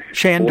 15 years.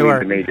 Sandor, all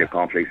the major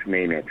conflicts,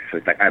 name it. So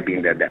it's like I've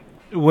been there.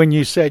 When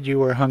you said you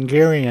were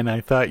Hungarian,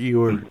 I thought you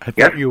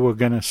were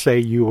going to say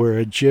you were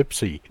a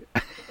gypsy.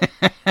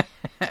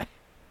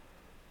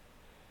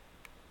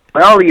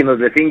 Well,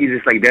 the thing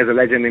is, there's a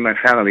legend in my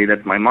family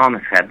that my mom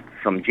has had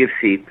some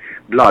gypsy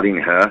blood in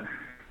her.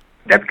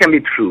 That can be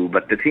true,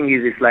 but the thing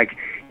is, it's like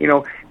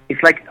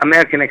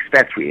American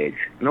expatriates.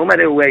 No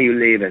matter where you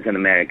live as an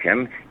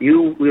American,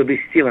 you will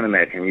be still an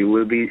American. You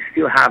will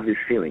still have these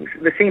feelings.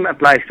 The same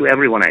applies to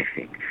everyone, I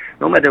think.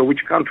 No matter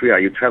which country are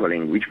you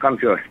traveling, which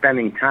country you are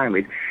spending time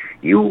with,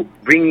 you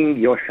bringing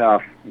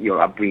yourself,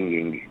 your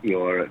upbringing,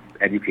 your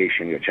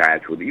education, your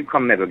childhood, you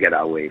can never get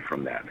away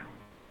from that.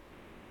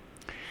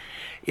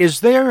 Is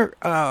there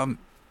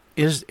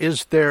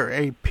is there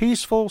a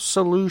peaceful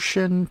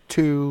solution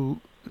to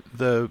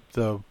the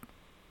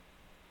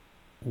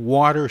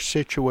water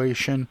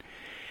situation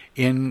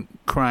in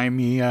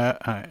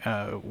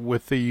Crimea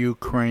with the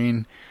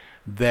Ukraine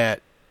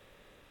that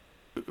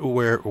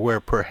where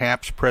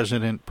perhaps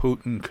President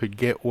Putin could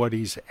get what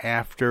he's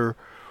after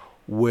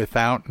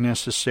without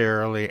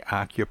necessarily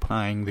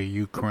occupying the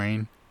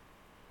Ukraine?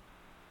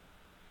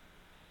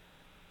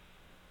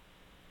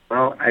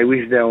 Well, I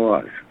wish there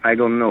was. I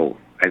don't know.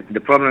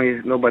 The problem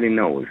is nobody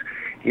knows.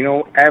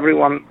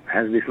 Everyone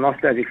has this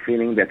nostalgic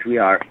feeling that we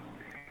are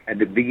at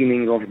the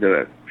beginning of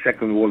the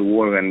Second World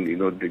War when,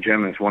 the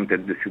Germans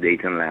wanted the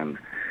Sudetenland.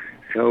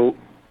 So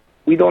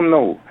we don't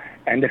know.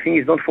 And the thing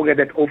is, don't forget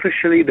that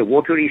officially the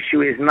water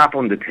issue is not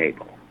on the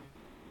table.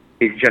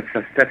 It's just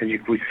a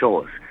strategic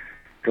resource.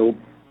 So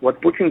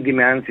what Putin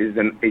demands is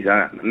a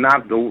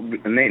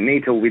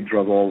NATO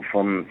withdrawal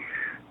from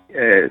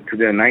to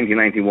the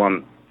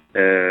 1991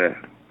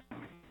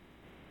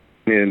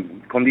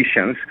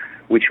 conditions,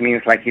 which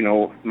means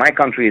my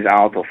country is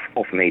out of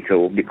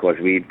NATO because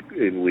we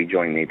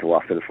joined NATO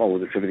after the fall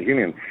of the Soviet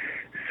Union.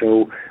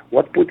 So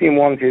what Putin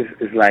wants is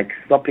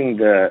stopping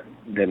the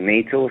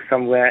NATO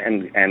somewhere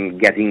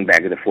and getting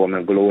back the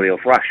former glory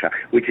of Russia,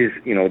 which is,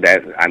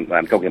 I'm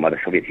talking about the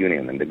Soviet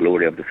Union and the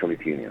glory of the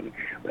Soviet Union,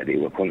 where they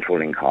were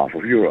controlling half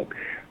of Europe.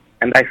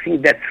 And I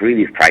think that's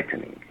really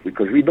frightening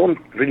because we don't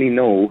really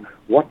know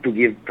what to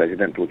give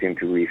President Putin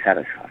to be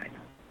satisfied.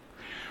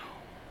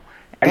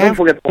 And don't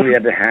forget, on the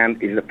other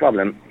hand, is the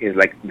problem is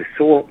the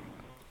sole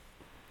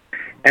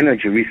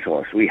energy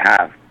resource we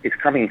have is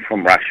coming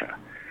from Russia.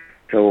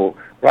 So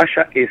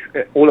Russia is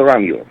all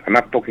around Europe. I'm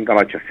not talking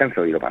about just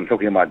Central Europe. I'm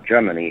talking about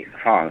Germany,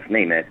 France,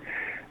 name it.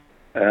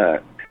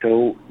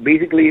 So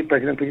basically,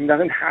 President Putin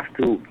doesn't have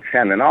to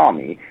send an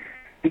army.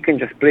 He can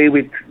just play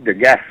with the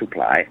gas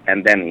supply,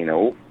 and then,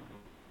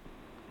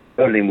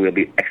 Berlin will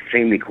be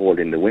extremely cold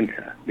in the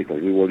winter because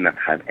we will not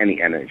have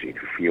any energy to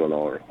fuel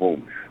our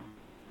homes.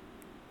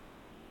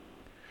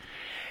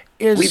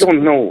 We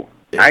don't know.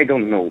 I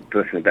don't know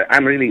personally, but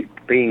I'm really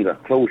paying a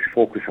close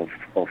focus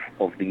of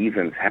the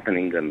events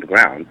happening on the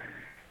ground,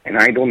 and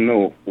I don't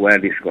know where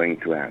this is going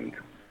to end.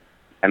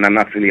 And I'm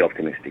not really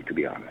optimistic, to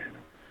be honest.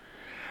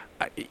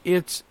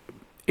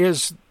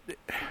 Is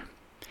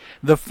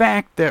the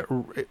fact that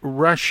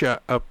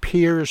Russia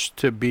appears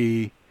to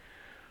be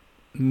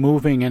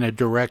moving in a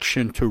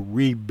direction to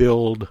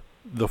rebuild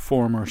the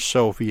former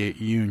Soviet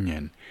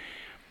Union.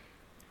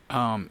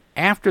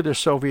 After the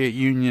Soviet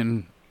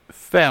Union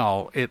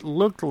fell, it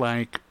looked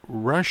like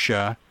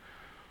Russia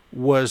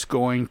was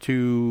going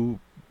to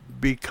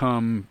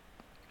become,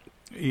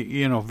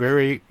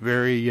 very,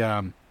 very,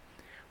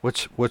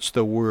 what's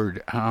the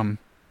word?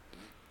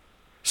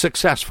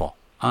 Successful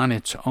on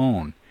its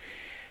own.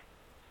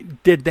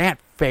 Did that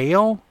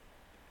fail,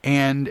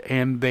 and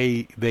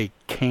they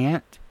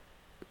can't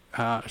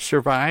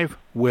survive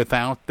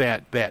without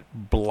that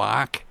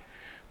block,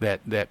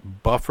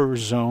 that buffer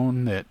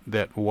zone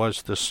that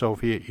was the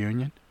Soviet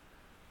Union?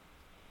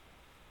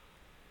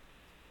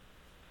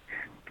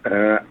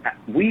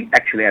 We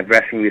actually are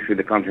addressing this with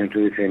the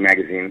Continental USA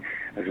magazine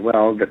as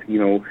well, that,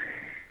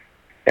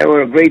 there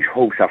were great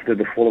hopes after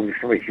the fall of the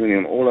Soviet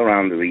Union all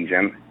around the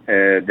region.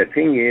 The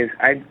thing is,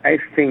 I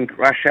think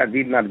Russia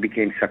did not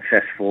become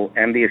successful,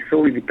 and they are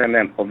solely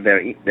dependent of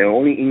their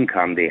only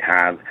income they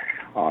have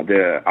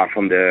are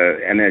from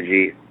the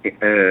energy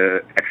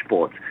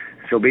exports.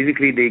 So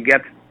basically, they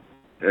get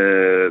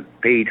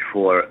paid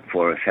for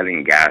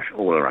selling gas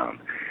all around.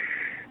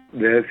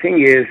 The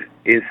thing is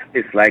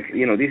like,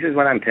 this is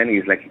what I'm telling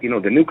you, is like,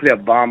 the nuclear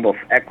bomb of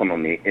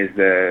economy is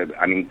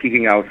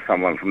kicking out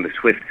someone from the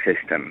SWIFT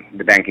system,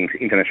 the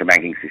international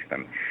banking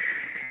system.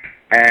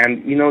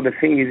 And, the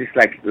thing is, it's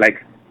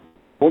like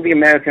all the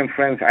American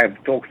friends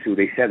I've talked to,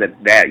 they said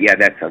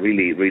that's a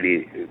really,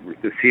 really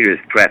serious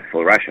threat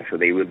for Russia, so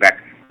they will back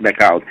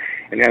out.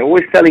 And I'm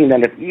always telling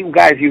them that you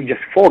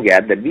just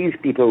forget that these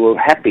people were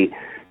happy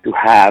to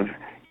have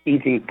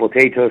eating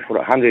potatoes for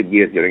 100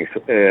 years during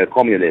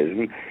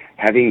communism,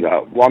 having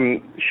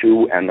one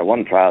shoe and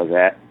one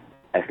trouser,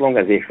 as long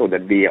as they thought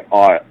that they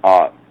are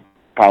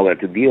power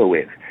to deal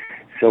with.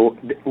 So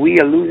we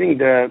are losing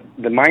the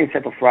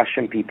mindset of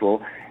Russian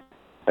people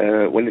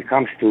when it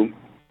comes to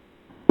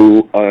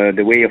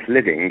the way of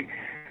living.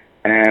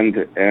 And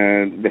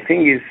the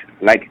thing is,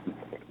 like,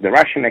 the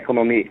Russian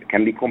economy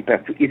can be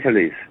compared to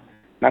Italy's,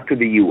 not to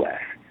the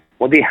U.S.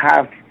 What they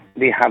have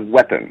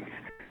weapons.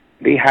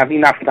 They have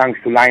enough tanks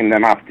to line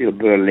them up till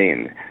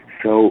Berlin.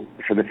 So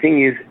the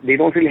thing is, they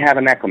don't really have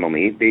an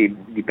economy. They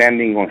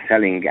depending on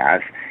selling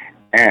gas,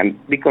 and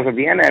because of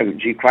the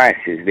energy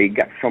crisis, they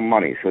got some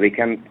money, so they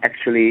can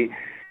actually,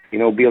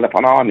 build up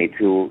an army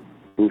to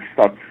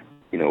start,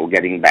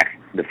 getting back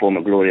the former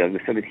glory of the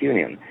Soviet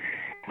Union.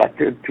 But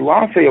to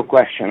answer your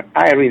question,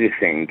 I really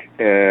think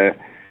the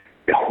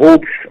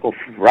hopes of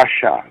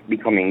Russia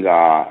becoming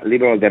a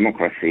liberal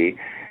democracy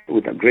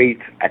with a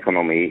great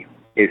economy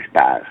is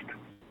past.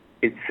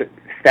 It's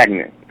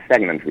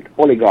stagnant with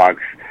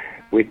oligarchs,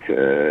 with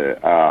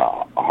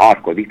a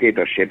hardcore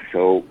dictatorship,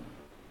 so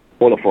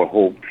all of our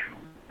hopes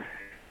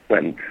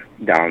went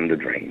down the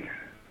drain.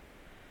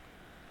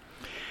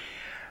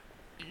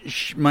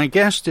 My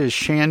guest is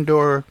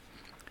Sandor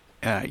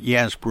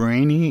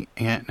Jaszberenyi,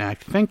 and I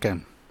think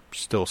I'm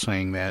still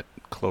saying that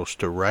close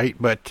to right.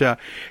 But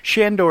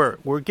Sandor,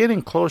 we're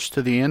getting close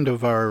to the end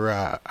of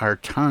our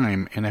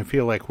time, and I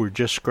feel like we're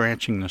just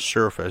scratching the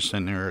surface,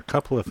 and there are a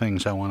couple of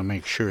things I want to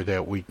make sure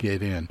that we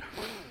get in.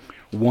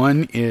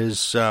 One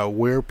is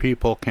where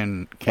people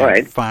can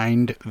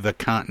find the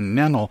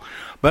Continental,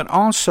 but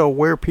also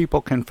where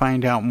people can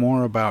find out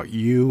more about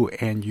you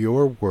and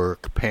your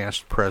work,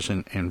 past,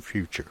 present, and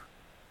future.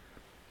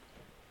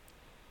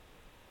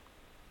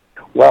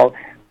 Well,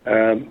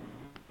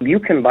 you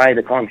can buy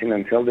the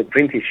Continental, the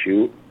print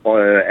issue,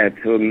 at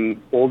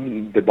all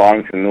the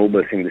Barnes and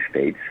Nobles in the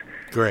States.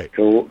 Great.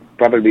 So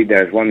probably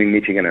there's one in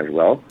Michigan as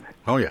well.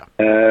 Oh, yeah.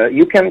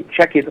 You can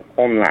check it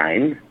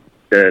online,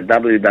 the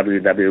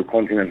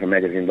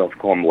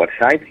www.continentalmagazine.com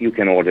website. You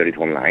can order it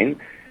online,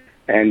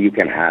 and you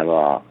can have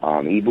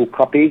an ebook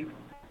copy.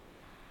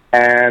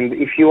 And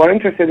if you are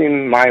interested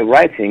in my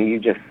writing, you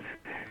just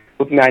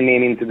put my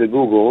name into the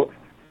Google.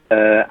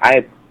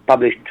 I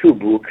published 2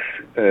 books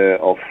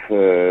of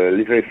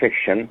literary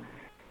fiction,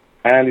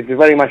 and it's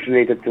very much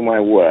related to my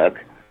work.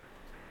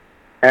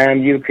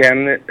 And you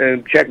can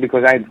check,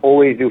 because I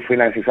always do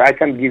freelancing, so I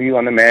can give you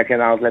an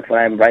American outlet what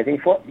I'm writing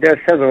for. There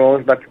are several,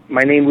 but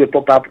my name will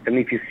pop up, and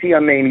if you see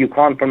a name you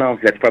can't pronounce,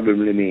 that's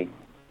probably me.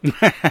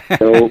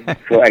 so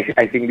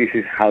I think this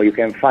is how you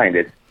can find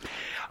it.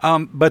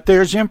 But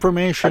there's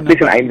information.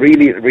 Listen, I'm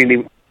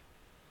really.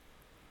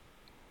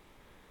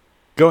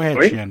 Go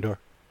ahead, Sandor.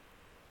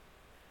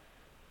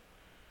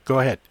 Go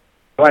ahead.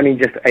 I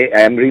mean,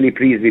 I'm really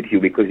pleased with you,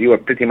 because you are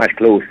pretty much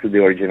close to the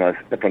original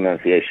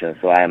pronunciation,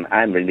 so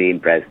I'm really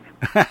impressed.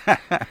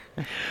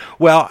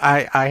 Well,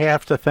 I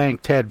have to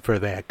thank Ted for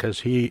that,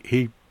 because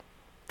he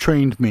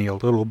trained me a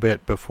little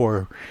bit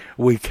before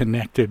we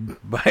connected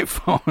by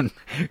phone,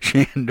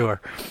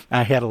 Sandor.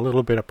 I had a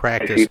little bit of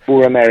practice.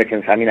 Poor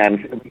Americans, I mean,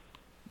 I'm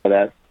for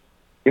that.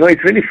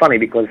 It's really funny,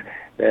 because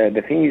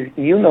the thing is,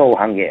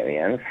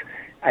 Hungarians.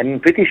 I'm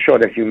pretty sure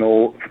that you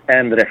know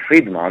Endre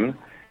Friedman,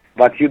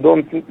 but you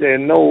don't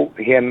know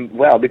him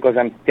well, because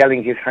I'm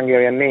telling his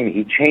Hungarian name.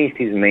 He changed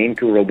his name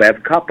to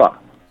Robert Capa.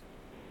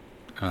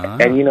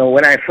 And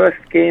when I first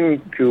came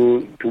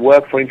to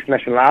work for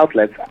international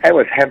outlets, I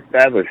was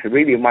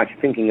really much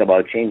thinking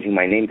about changing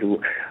my name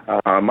to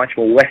a much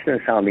more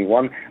Western-sounding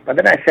one. But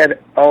then I said,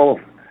 "Oh,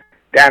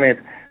 damn it,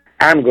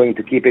 I'm going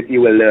to keep it.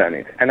 You will learn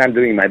it," and I'm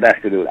doing my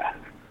best to do that.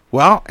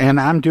 Well, and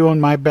I'm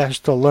doing my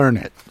best to learn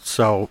it.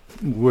 So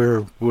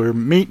we're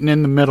meeting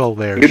in the middle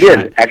there. You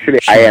did actually.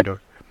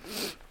 Sandor.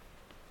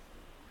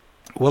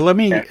 Well, let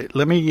me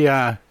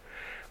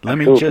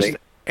just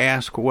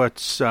ask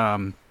what's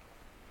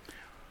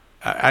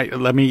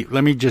let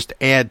me just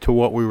add to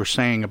what we were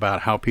saying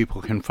about how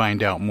people can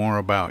find out more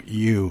about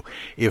you.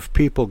 If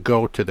people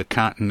go to the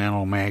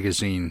Continental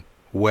Magazine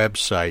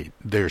website,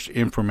 there's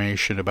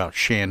information about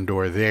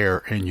Sandor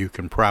there, and you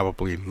can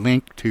probably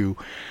link to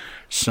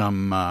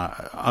some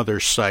other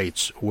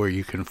sites where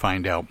you can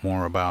find out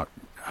more about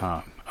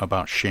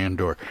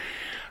Sandor.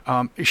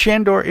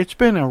 Sandor, it's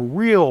been a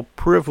real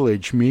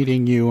privilege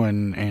meeting you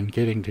and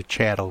getting to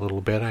chat a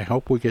little bit. I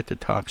hope we get to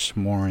talk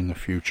some more in the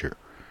future.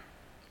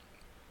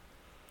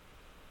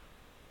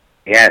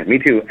 Yeah, me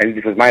too. And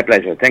it was my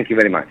pleasure. Thank you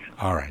very much.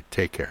 All right.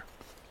 Take care.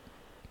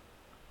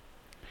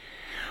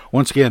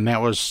 Once again,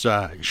 that was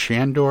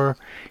Sandor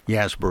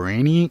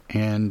Jaszberenyi,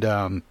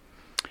 and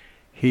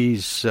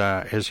he's,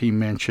 as he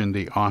mentioned,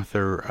 the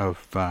author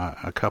of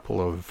a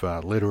couple of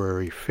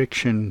literary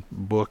fiction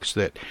books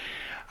that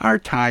are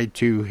tied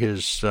to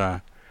his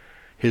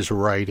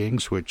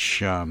writings,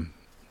 which,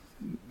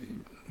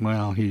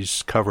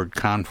 he's covered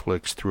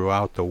conflicts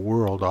throughout the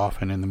world,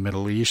 often in the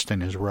Middle East,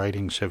 and his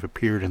writings have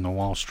appeared in the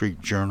Wall Street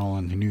Journal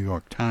and the New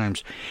York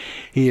Times.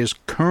 He is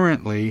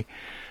currently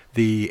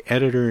the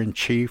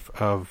editor-in-chief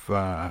of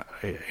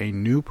a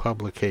new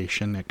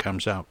publication that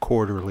comes out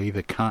quarterly,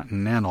 the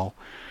Continental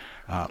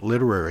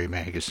Literary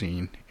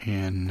Magazine,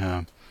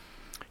 and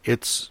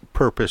its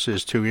purpose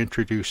is to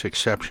introduce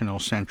exceptional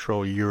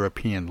Central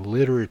European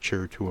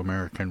literature to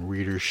American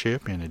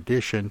readership, in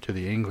addition to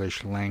the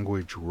English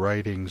language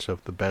writings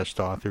of the best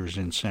authors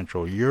in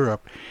Central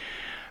Europe.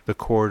 The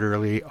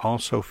quarterly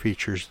also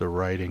features the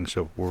writings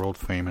of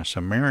world-famous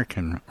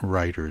American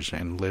writers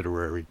and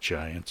literary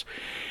giants.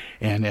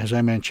 And as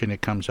I mentioned,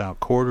 it comes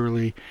out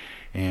quarterly,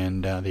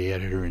 and the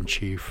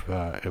editor-in-chief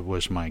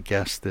was my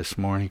guest this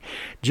morning.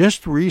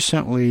 Just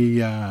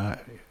recently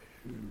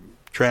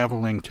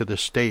traveling to the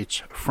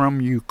States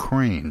from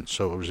Ukraine,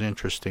 so it was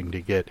interesting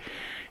to get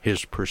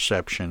his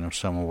perception of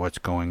some of what's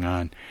going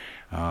on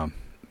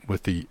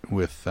with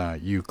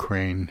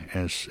Ukraine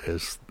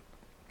as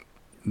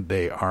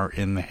they are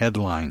in the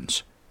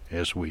headlines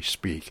as we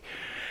speak.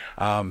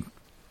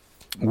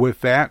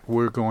 With that,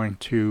 we're going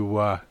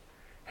to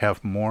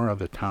have more of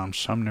the Tom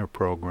Sumner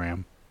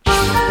program.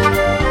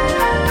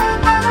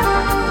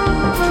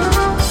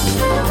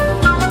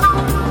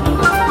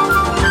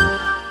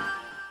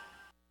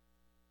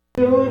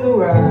 Do the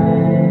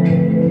right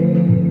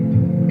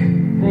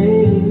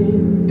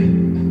thing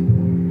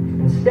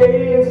and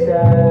stay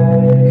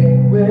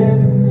inside with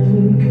me.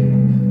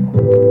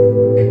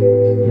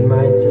 You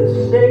might just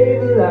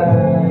save a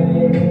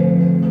life,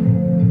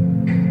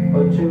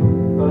 or two,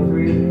 or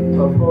three,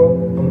 or four,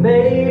 or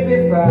maybe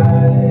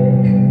five.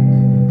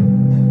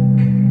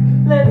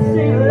 Let's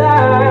save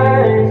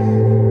lives.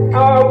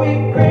 Are we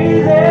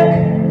crazy,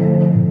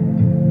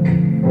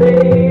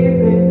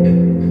 baby?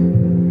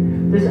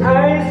 This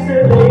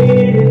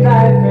isolated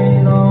life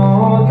ain't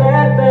all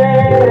that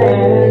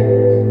bad.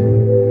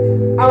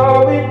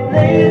 Are we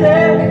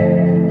lazy?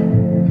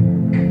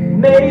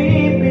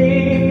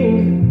 Maybe,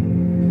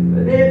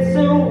 but it's a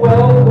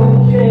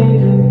welcome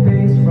change of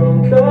pace from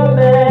the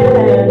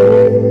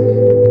madness.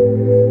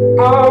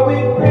 Are we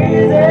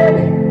crazy?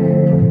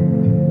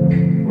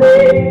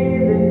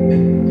 Maybe,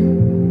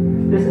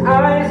 this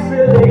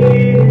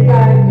isolated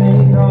life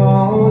ain't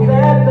all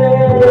that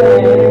bad.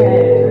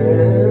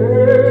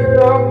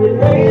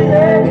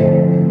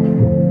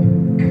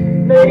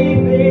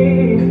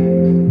 Maybe,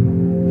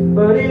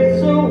 but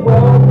it's a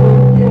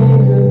welcome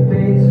change of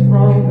pace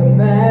from the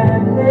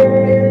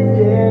madness,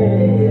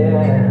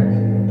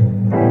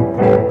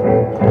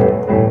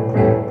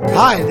 yeah.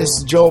 Hi, this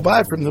is Joe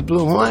By from the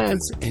Blue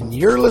Lions, and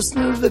you're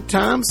listening to the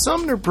Tom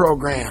Sumner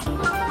Program.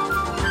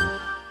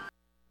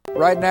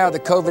 Right now, the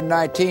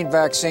COVID-19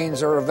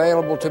 vaccines are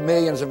available to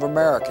millions of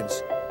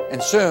Americans,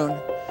 and soon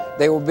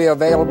they will be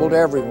available to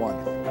everyone.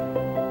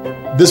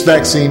 This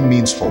vaccine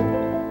means hope.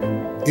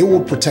 It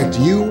will protect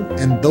you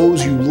and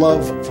those you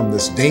love from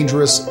this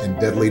dangerous and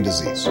deadly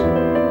disease.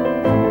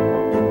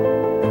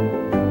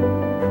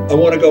 I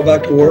want to go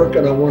back to work,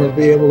 and I want to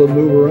be able to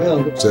move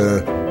around.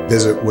 To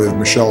visit with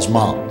Michelle's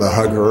mom, to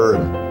hug her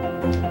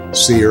and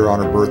see her on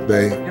her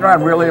birthday. You know what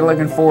I'm really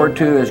looking forward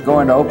to is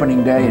going to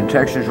opening day in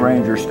Texas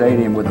Ranger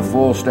Stadium with a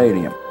full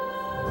stadium.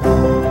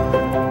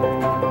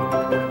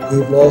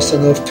 We've lost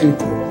enough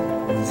people,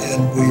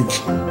 and we've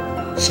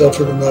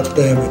suffered enough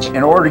damage.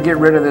 In order to get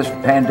rid of this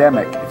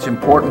pandemic, it's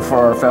important for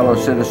our fellow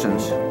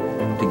citizens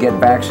to get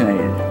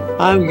vaccinated.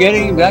 I'm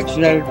getting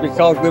vaccinated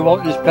because we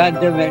want this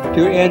pandemic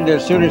to end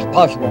as soon as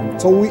possible.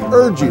 So we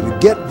urge you to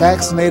get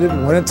vaccinated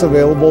when it's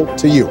available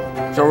to you.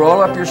 So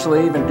roll up your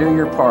sleeve and do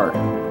your part.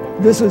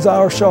 This is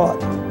our shot.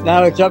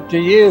 Now it's up to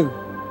you.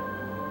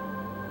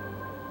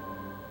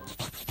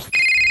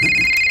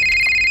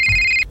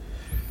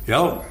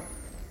 Yo,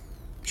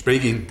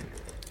 speaking.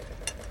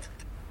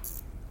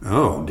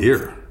 Oh,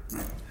 dear.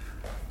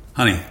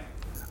 Honey,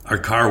 our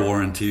car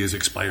warranty is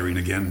expiring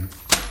again.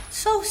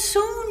 So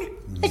soon?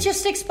 It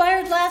just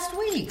expired last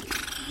week.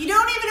 You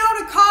don't even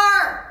own a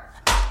car!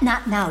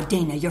 Not now,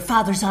 Dana. Your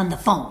father's on the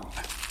phone.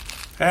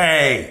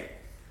 Hey!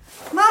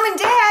 Mom and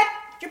Dad,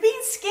 you're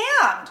being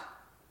scammed.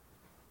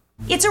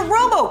 It's a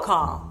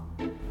robocall.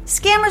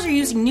 Scammers are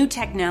using new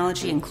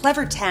technology and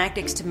clever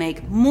tactics to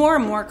make more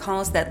and more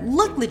calls that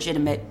look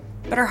legitimate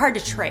but are hard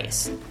to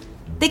trace.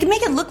 They can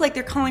make it look like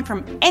they're calling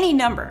from any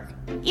number,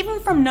 even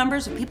from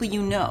numbers of people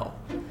you know.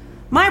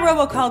 My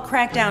robocall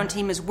crackdown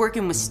team is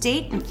working with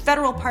state and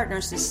federal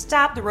partners to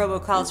stop the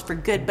robocalls for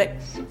good, but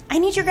I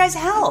need your guys'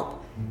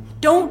 help.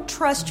 Don't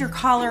trust your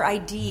caller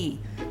ID.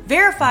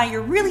 Verify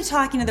you're really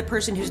talking to the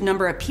person whose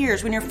number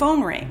appears when your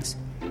phone rings.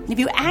 And if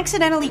you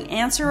accidentally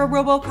answer a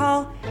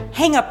robocall,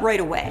 hang up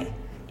right away.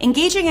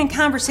 Engaging in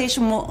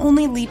conversation will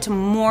only lead to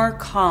more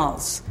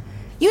calls.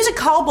 Use a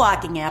call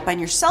blocking app on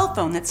your cell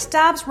phone that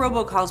stops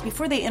robocalls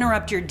before they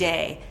interrupt your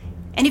day.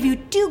 And if you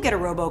do get a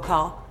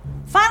robocall,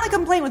 file a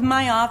complaint with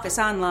my office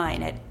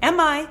online at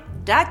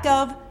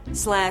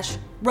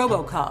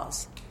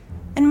mi.gov/robocalls.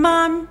 And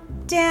Mom,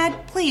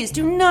 Dad, please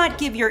do not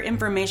give your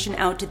information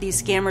out to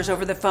these scammers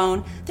over the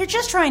phone. They're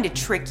just trying to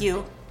trick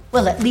you.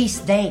 Well, at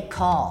least they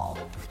call.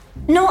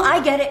 No,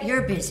 I get it.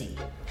 You're busy.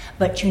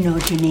 But you know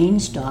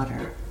Janine's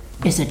daughter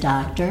is a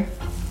doctor.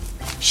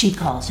 She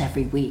calls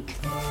every week.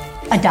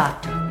 A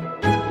doctor.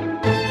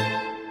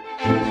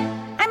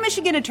 I'm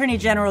Michigan Attorney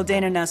General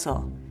Dana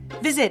Nessel.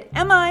 Visit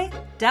mi.gov/AG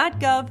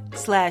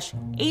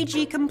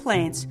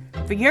complaints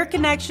for your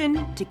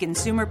connection to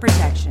consumer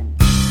protection.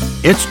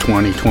 It's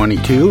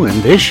 2022,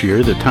 and this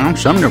year the Tom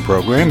Sumner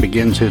program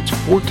begins its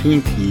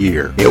 14th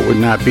year. It would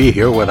not be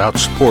here without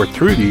support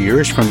through the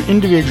years from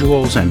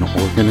individuals and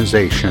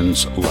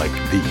organizations like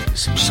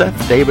these. Seth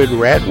David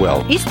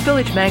Radwell, East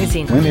Village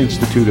Magazine, Flint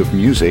Institute of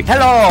Music,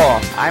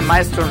 Hello, I'm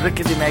Maestro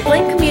Rickety Meg.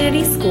 Flint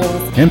Community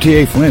Schools,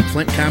 MTA Flint,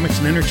 Flint Comics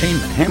and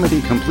Entertainment,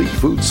 Hamady Complete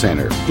Food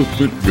Center, the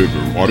Flint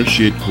River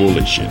Watershed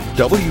Coalition,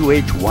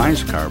 W.H.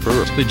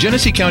 Wisecarver, the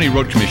Genesee County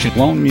Road Commission,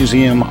 Lone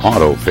Museum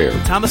Auto Fair,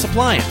 Thomas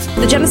Appliance,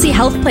 the Genesee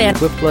Health Plan,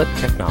 Swiftlet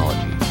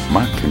Technology,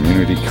 Mott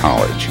Community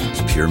College,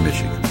 It's Pure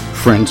Michigan.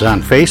 Friends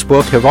on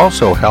Facebook have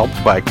also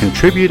helped by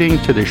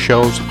contributing to the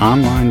show's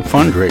online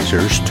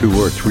fundraisers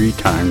 2 or 3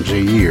 times a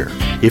year.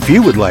 If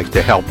you would like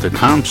to help the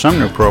Tom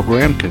Sumner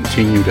program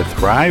continue to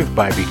thrive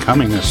by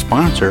becoming a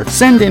sponsor,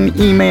 send an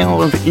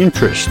email of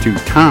interest to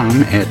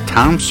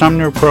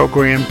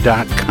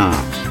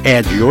tom@tomsumnerprogram.com.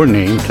 Add your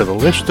name to the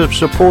list of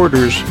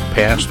supporters,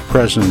 past,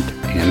 present,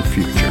 and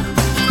future.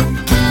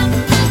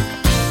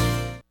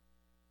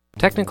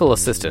 Technical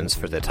assistance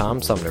for the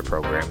Tom Sumner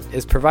program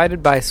is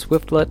provided by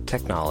Swiftlet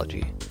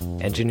Technology,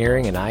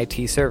 engineering and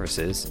IT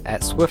services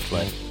at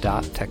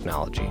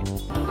swiftlet.technology.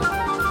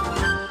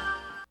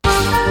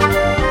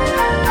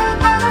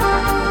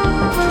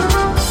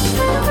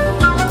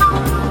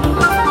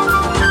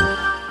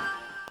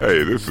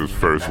 Hey, this is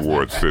First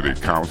Ward City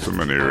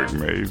Councilman Eric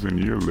Mays, and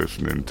you're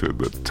listening to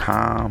the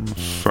Tom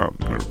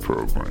Sumner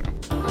program.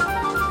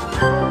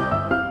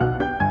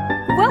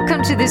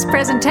 Welcome to this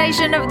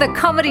presentation of the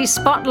Comedy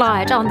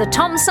Spotlight on the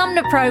Tom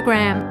Sumner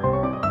program.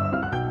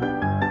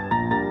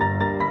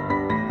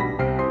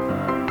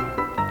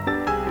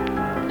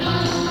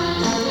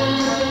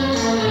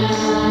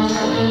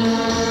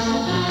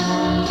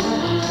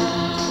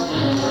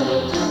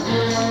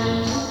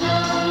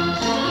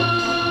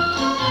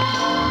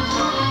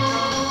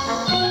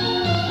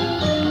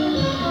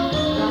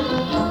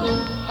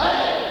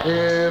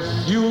 If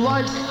you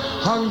like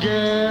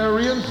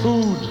Hungarian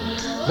food,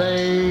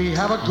 they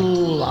have a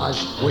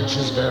goulash, which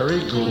is very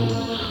good.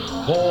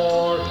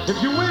 Or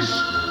if you wish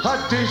a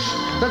dish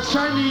that's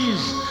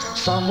Chinese,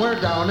 somewhere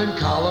down in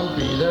column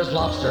B, there's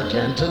lobster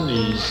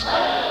Cantonese.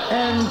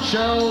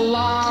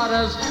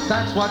 Enchiladas,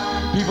 that's what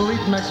people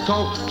eat in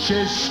Mexico.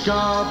 Shish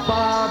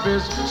kebab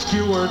is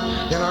skewered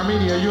in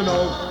Armenia, you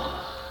know.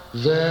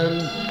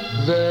 Then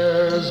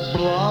there's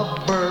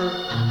blubber,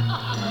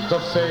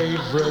 the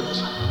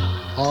favorite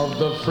of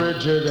the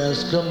frigid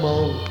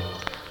Eskimo.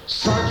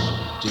 Such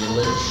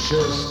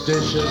delicious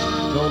dishes,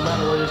 no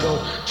matter where you go.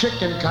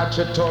 Chicken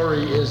cacciatore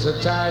is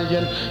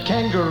Italian.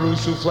 Kangaroo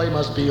souffle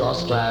must be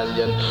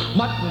Australian.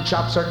 Mutton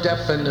chops are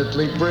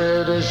definitely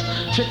British.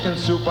 Chicken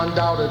soup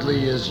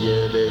undoubtedly is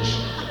Yiddish.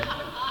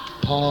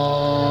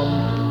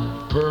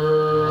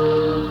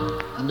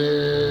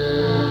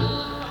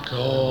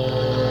 Pumpernickel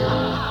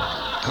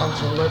comes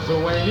from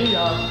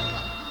Lithuania.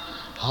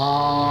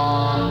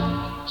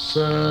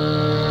 Hansen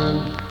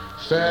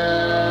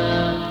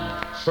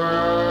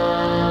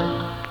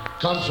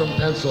comes from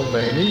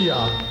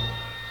Pennsylvania.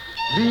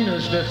 Wiener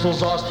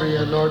Schnitzel's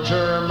Austrian or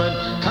German.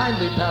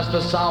 Kindly pass the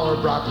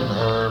sauerbraten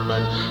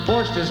Herman.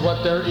 Borscht is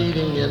what they're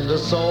eating in the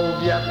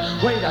Soviet.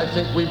 Wait, I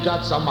think we've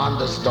got some on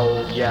the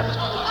stove yet.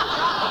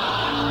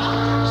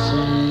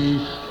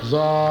 The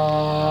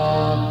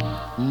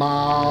mouse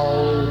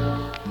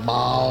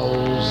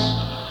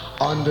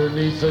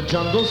underneath the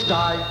jungle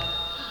sky.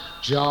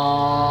 Jolly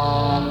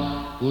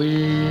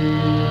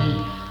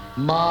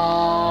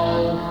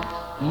mouse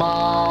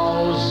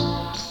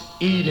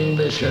eating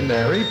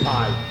missionary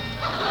pie.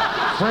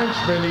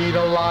 Frenchmen eat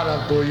a lot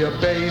of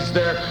bouillabaisse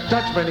there.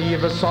 Dutchmen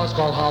eat a sauce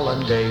called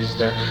hollandaise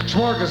there.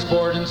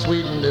 Smorgasbord in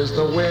Sweden is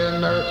the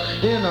winner.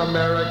 In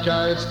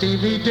America it's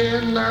TV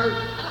dinner.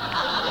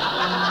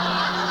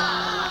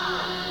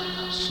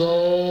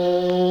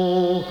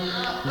 So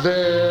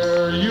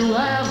there you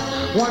have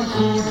one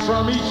food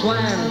from each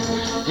land,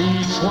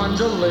 each one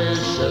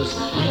delicious,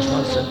 each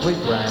one simply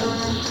grand.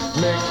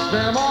 Mix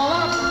them all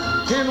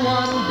up in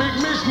one big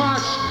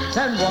mishmash,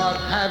 and what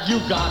have you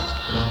got?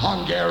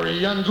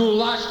 Hungarian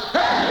goulash.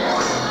 Hey!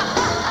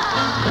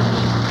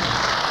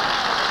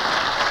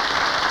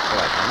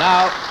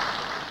 Now,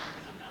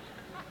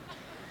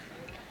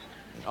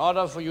 in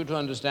order for you to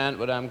understand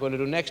what I'm going to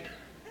do next,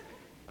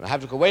 I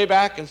have to go way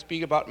back and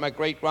speak about my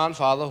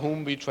great-grandfather,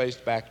 whom we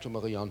traced back to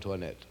Marie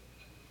Antoinette.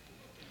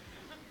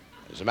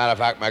 As a matter of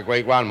fact, my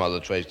great-grandmother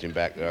traced him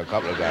back there a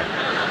couple of times.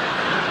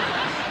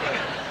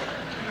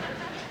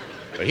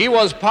 But he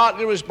was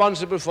partly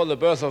responsible for the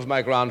birth of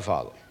my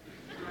grandfather.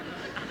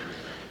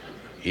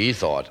 He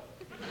thought.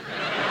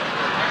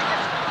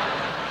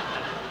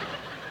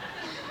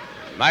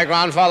 My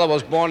grandfather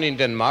was born in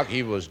Denmark.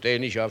 He was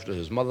Danish after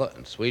his mother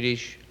and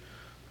Swedish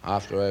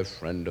after a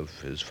friend of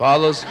his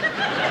father's.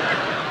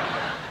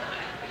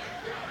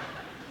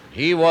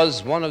 He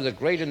was one of the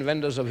great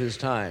inventors of his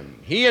time.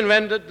 He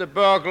invented the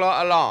burglar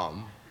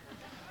alarm,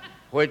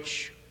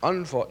 which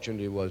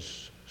unfortunately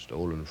was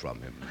stolen from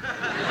him.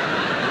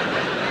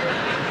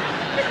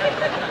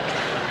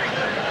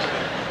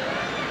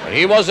 But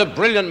he was a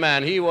brilliant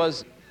man. He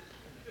was,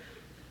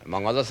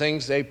 among other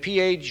things, a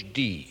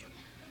PhD.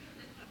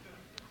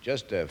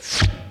 Just a...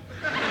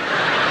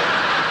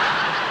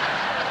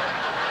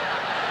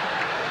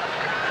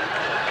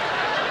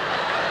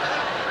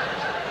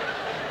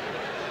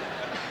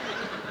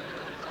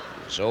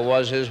 So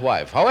was his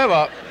wife.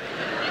 However,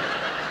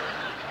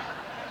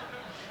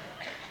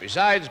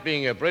 besides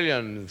being a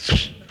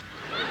brilliant,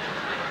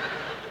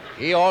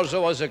 he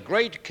also was a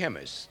great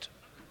chemist.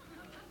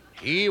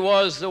 He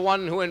was the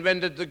one who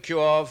invented the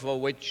cure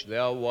for which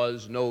there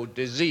was no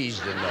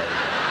disease in those days.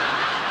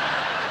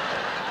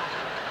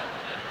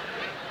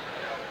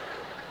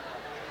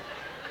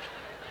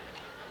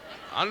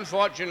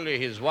 Unfortunately,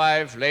 his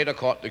wife later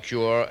caught the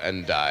cure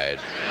and died.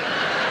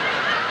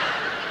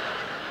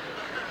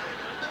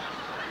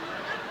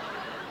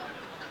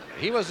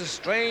 He was a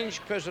strange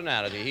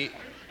personality. He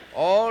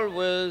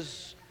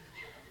always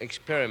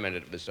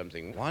experimented with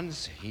something.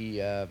 Once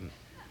he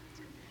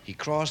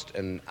crossed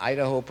an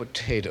Idaho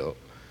potato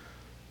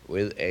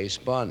with a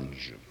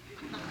sponge.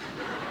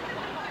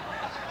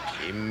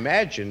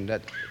 Imagine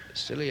that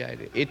silly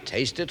idea. It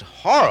tasted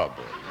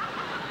horrible,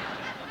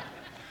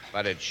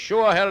 but it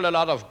sure held a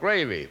lot of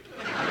gravy.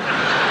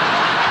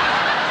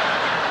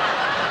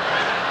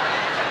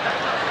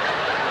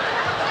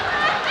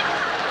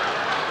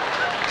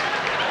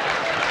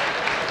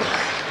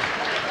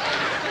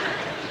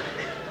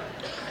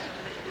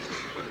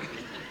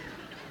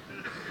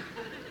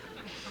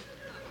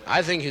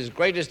 I think his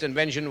greatest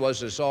invention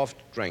was a soft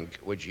drink,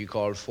 which he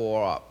called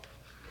 4-Up.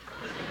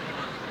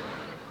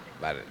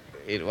 But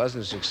it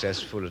wasn't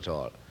successful at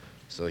all.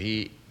 So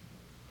he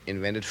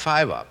invented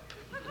 5-Up.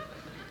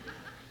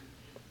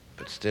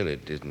 But still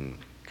it didn't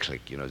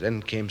click, you know.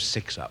 Then came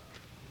 6-Up.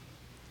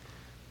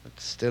 But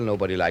still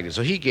nobody liked it.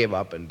 So he gave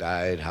up and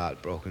died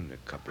heartbroken a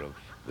couple of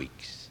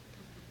weeks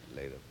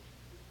later.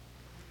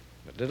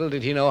 But little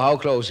did he know how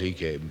close he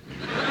came.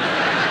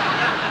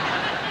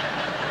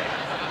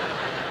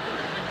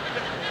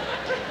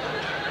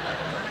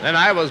 Then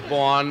I was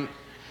born,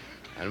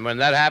 and when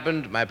that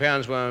happened, my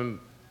parents were,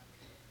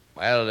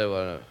 well, they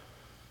were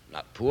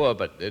not poor,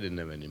 but they didn't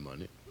have any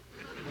money.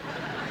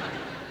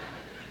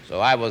 So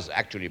I was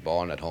actually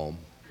born at home.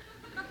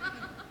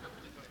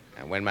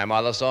 And when my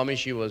mother saw me,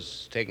 she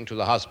was taken to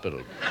the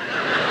hospital.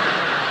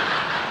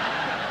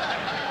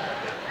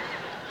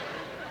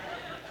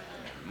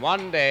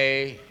 One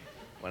day,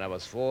 when I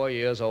was 4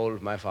 years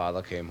old, my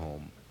father came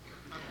home.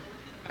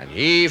 And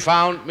he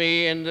found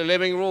me in the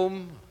living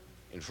room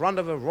in front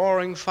of a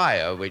roaring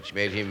fire, which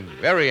made him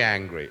very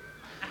angry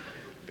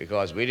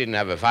because we didn't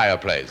have a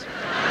fireplace.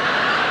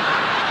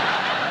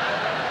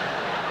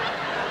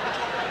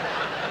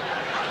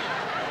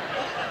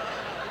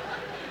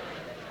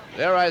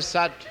 There I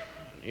sat,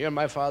 and here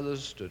my father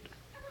stood,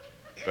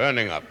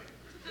 burning up.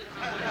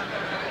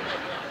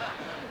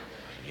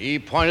 He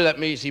pointed at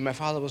me. See, my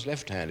father was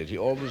left-handed. He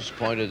always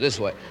pointed this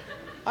way.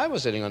 I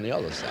was sitting on the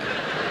other side.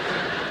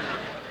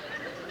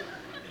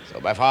 So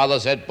my father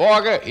said,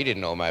 Borger. He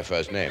didn't know my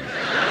first name.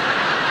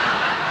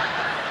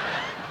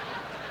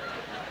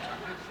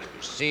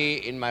 See,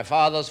 in my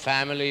father's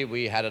family,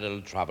 we had a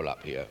little trouble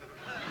up here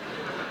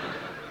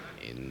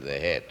in the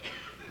head.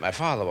 My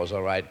father was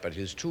all right, but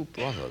his two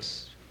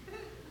brothers,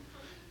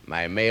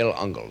 my male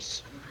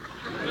uncles,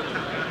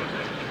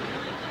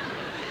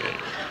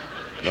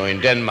 No,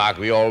 in Denmark,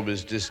 we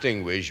always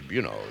distinguish,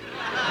 you know.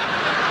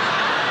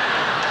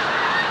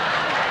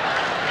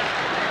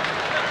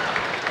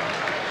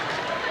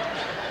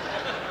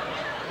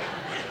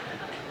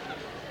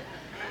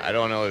 I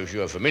don't know if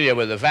you're familiar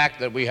with the fact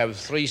that we have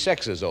 3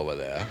 sexes over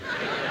there.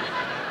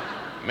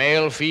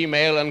 Male,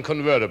 female, and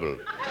convertible.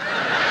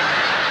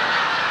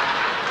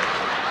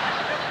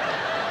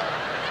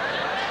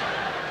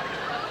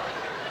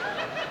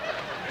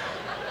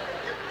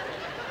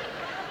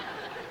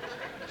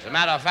 As a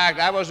matter of fact,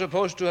 I was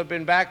supposed to have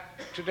been back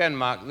to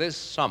Denmark this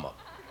summer.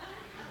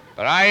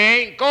 But I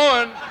ain't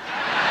going.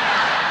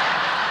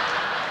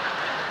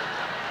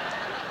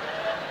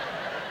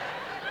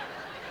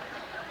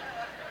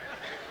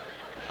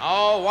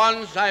 Oh,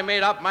 once I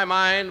made up my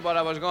mind what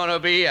I was going to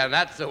be, and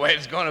that's the way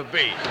it's going to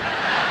be.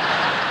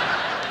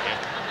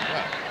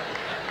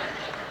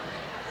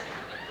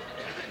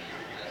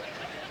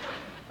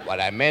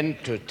 What I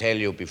meant to tell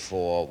you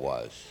before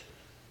was,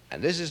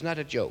 and this is not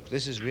a joke,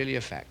 this is really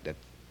a fact, that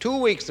 2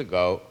 weeks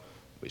ago,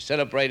 we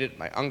celebrated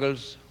my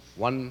uncle's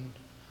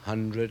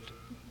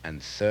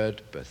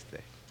 103rd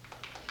birthday.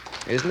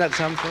 Isn't that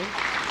something?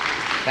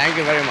 Thank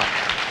you very much.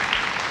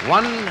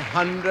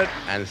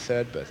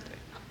 103rd birthday.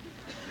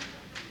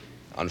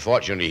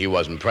 Unfortunately, he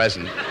wasn't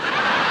present.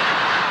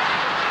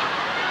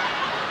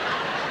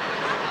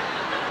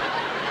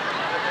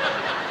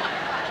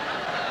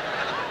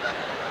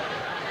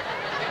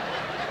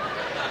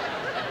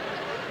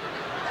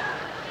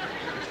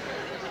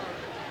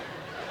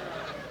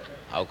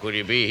 How could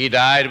he be? He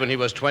died when he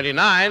was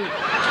 29.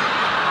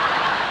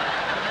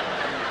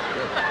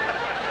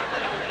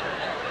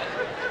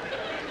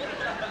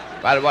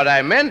 But what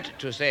I meant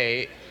to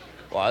say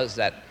was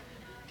that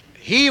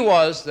he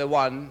was the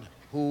one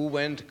who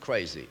went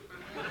crazy.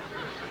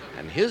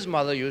 And his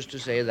mother used to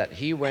say that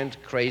he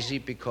went crazy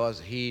because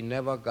he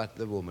never got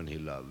the woman he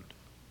loved.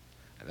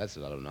 And that's a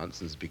lot of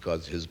nonsense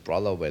because his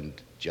brother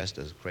went just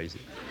as crazy.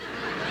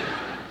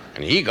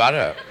 And he got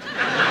her.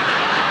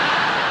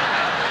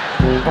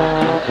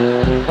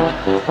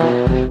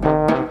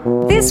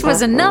 This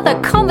was another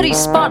Comedy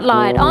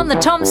Spotlight on the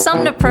Tom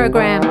Sumner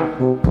Program.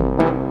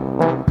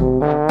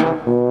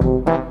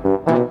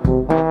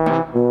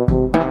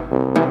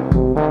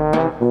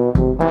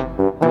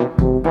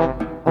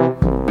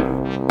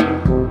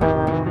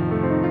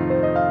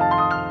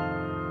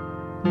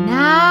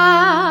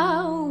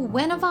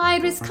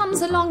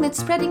 Comes along that's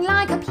spreading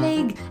like a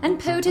plague, and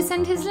POTUS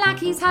and his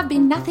lackeys have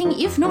been nothing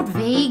if not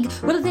vague.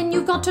 Well, then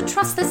you've got to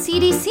trust the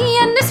CDC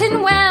and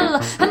listen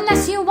well,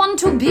 unless you want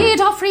to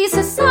bid our free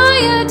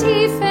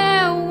society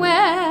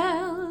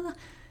farewell.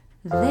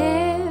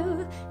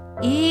 There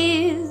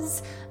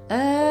is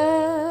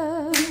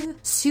a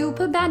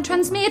super bad,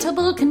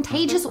 transmittable,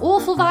 contagious,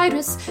 awful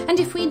virus, and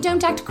if we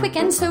don't act quick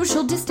and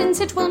social distance,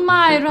 it will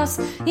mire us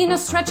in a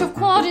stretch of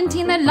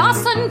quarantine that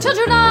lasts until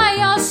July.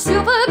 A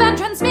super bad,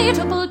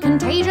 transmittable,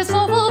 contagious,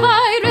 awful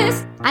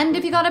virus. And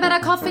if you got a better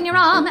cough in your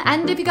arm,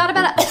 and if you got a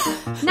better...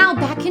 Now,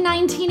 back in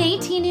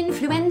 1918,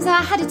 influenza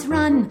had its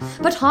run,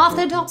 but half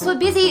the docs were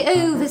busy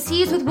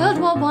overseas with World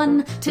War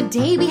I.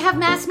 Today we have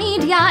mass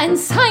media and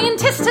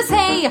scientists to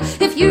say,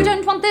 if you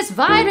don't want this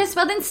virus,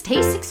 well then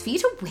stay 6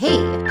 feet away.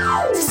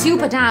 It's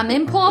super damn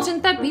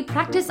important that we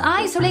practice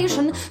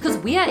isolation, because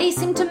we're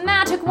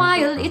asymptomatic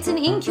while it's in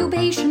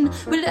incubation.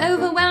 We'll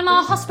overwhelm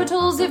our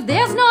hospitals if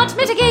there's not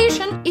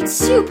mitigation. It's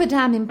super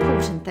damn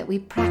important that we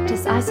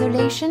practice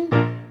isolation.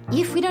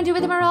 If we don't do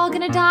it, then we're all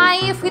gonna die.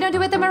 If we don't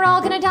do it, then we're all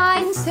gonna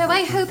die. And so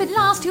I hope at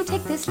last you'll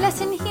take this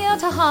lesson here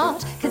to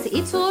heart, cause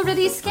it's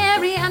already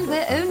scary and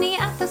we're only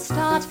at the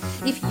start.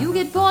 If you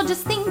get bored,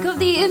 just think of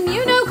the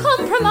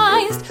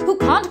immunocompromised, who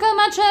can't go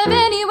much of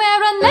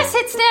anywhere unless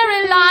it's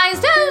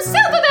sterilized. Oh,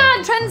 super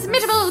bad,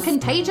 transmittable,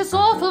 contagious,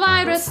 awful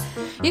virus.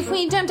 If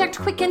we don't act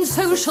quick and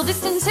social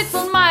distance, it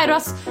will mire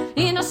us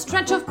in a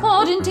stretch of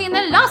quarantine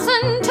that lasts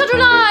until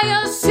July.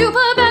 A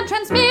super bad,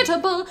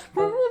 transmittable,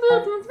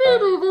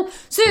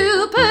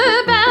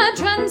 super bad,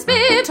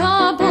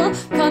 transmittable,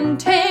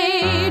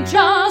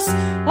 contagious,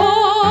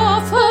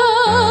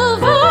 awful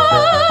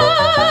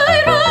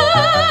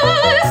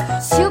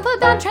virus. Super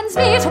bad,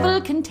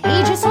 transmittable,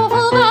 contagious,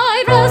 awful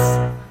virus.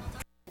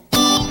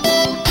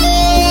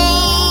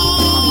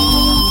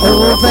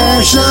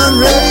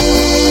 Old-fashioned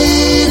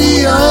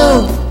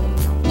radio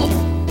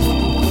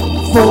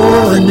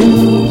for a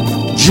new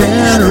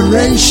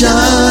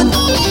generation.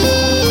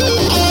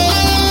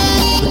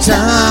 The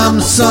Tom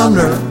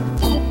Sumner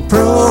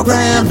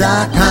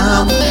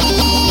Program.com.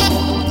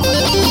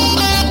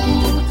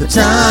 The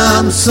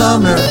Tom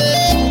Sumner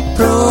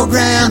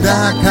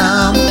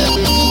Program.com.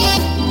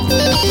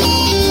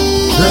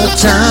 The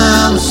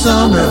Tom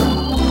Sumner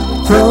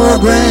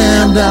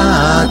Program.com.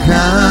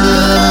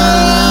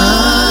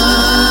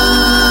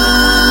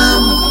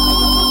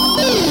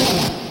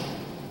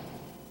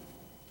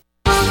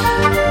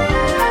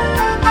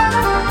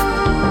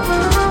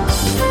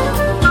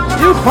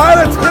 You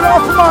pilots, get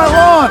off of my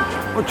lawn!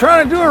 We're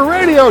trying to do a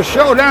radio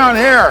show down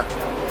here.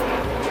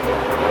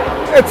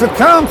 It's a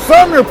Tom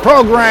Sumner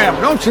program,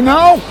 don't you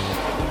know?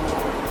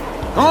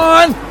 Go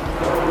on.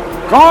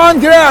 Go on,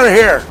 get out of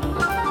here.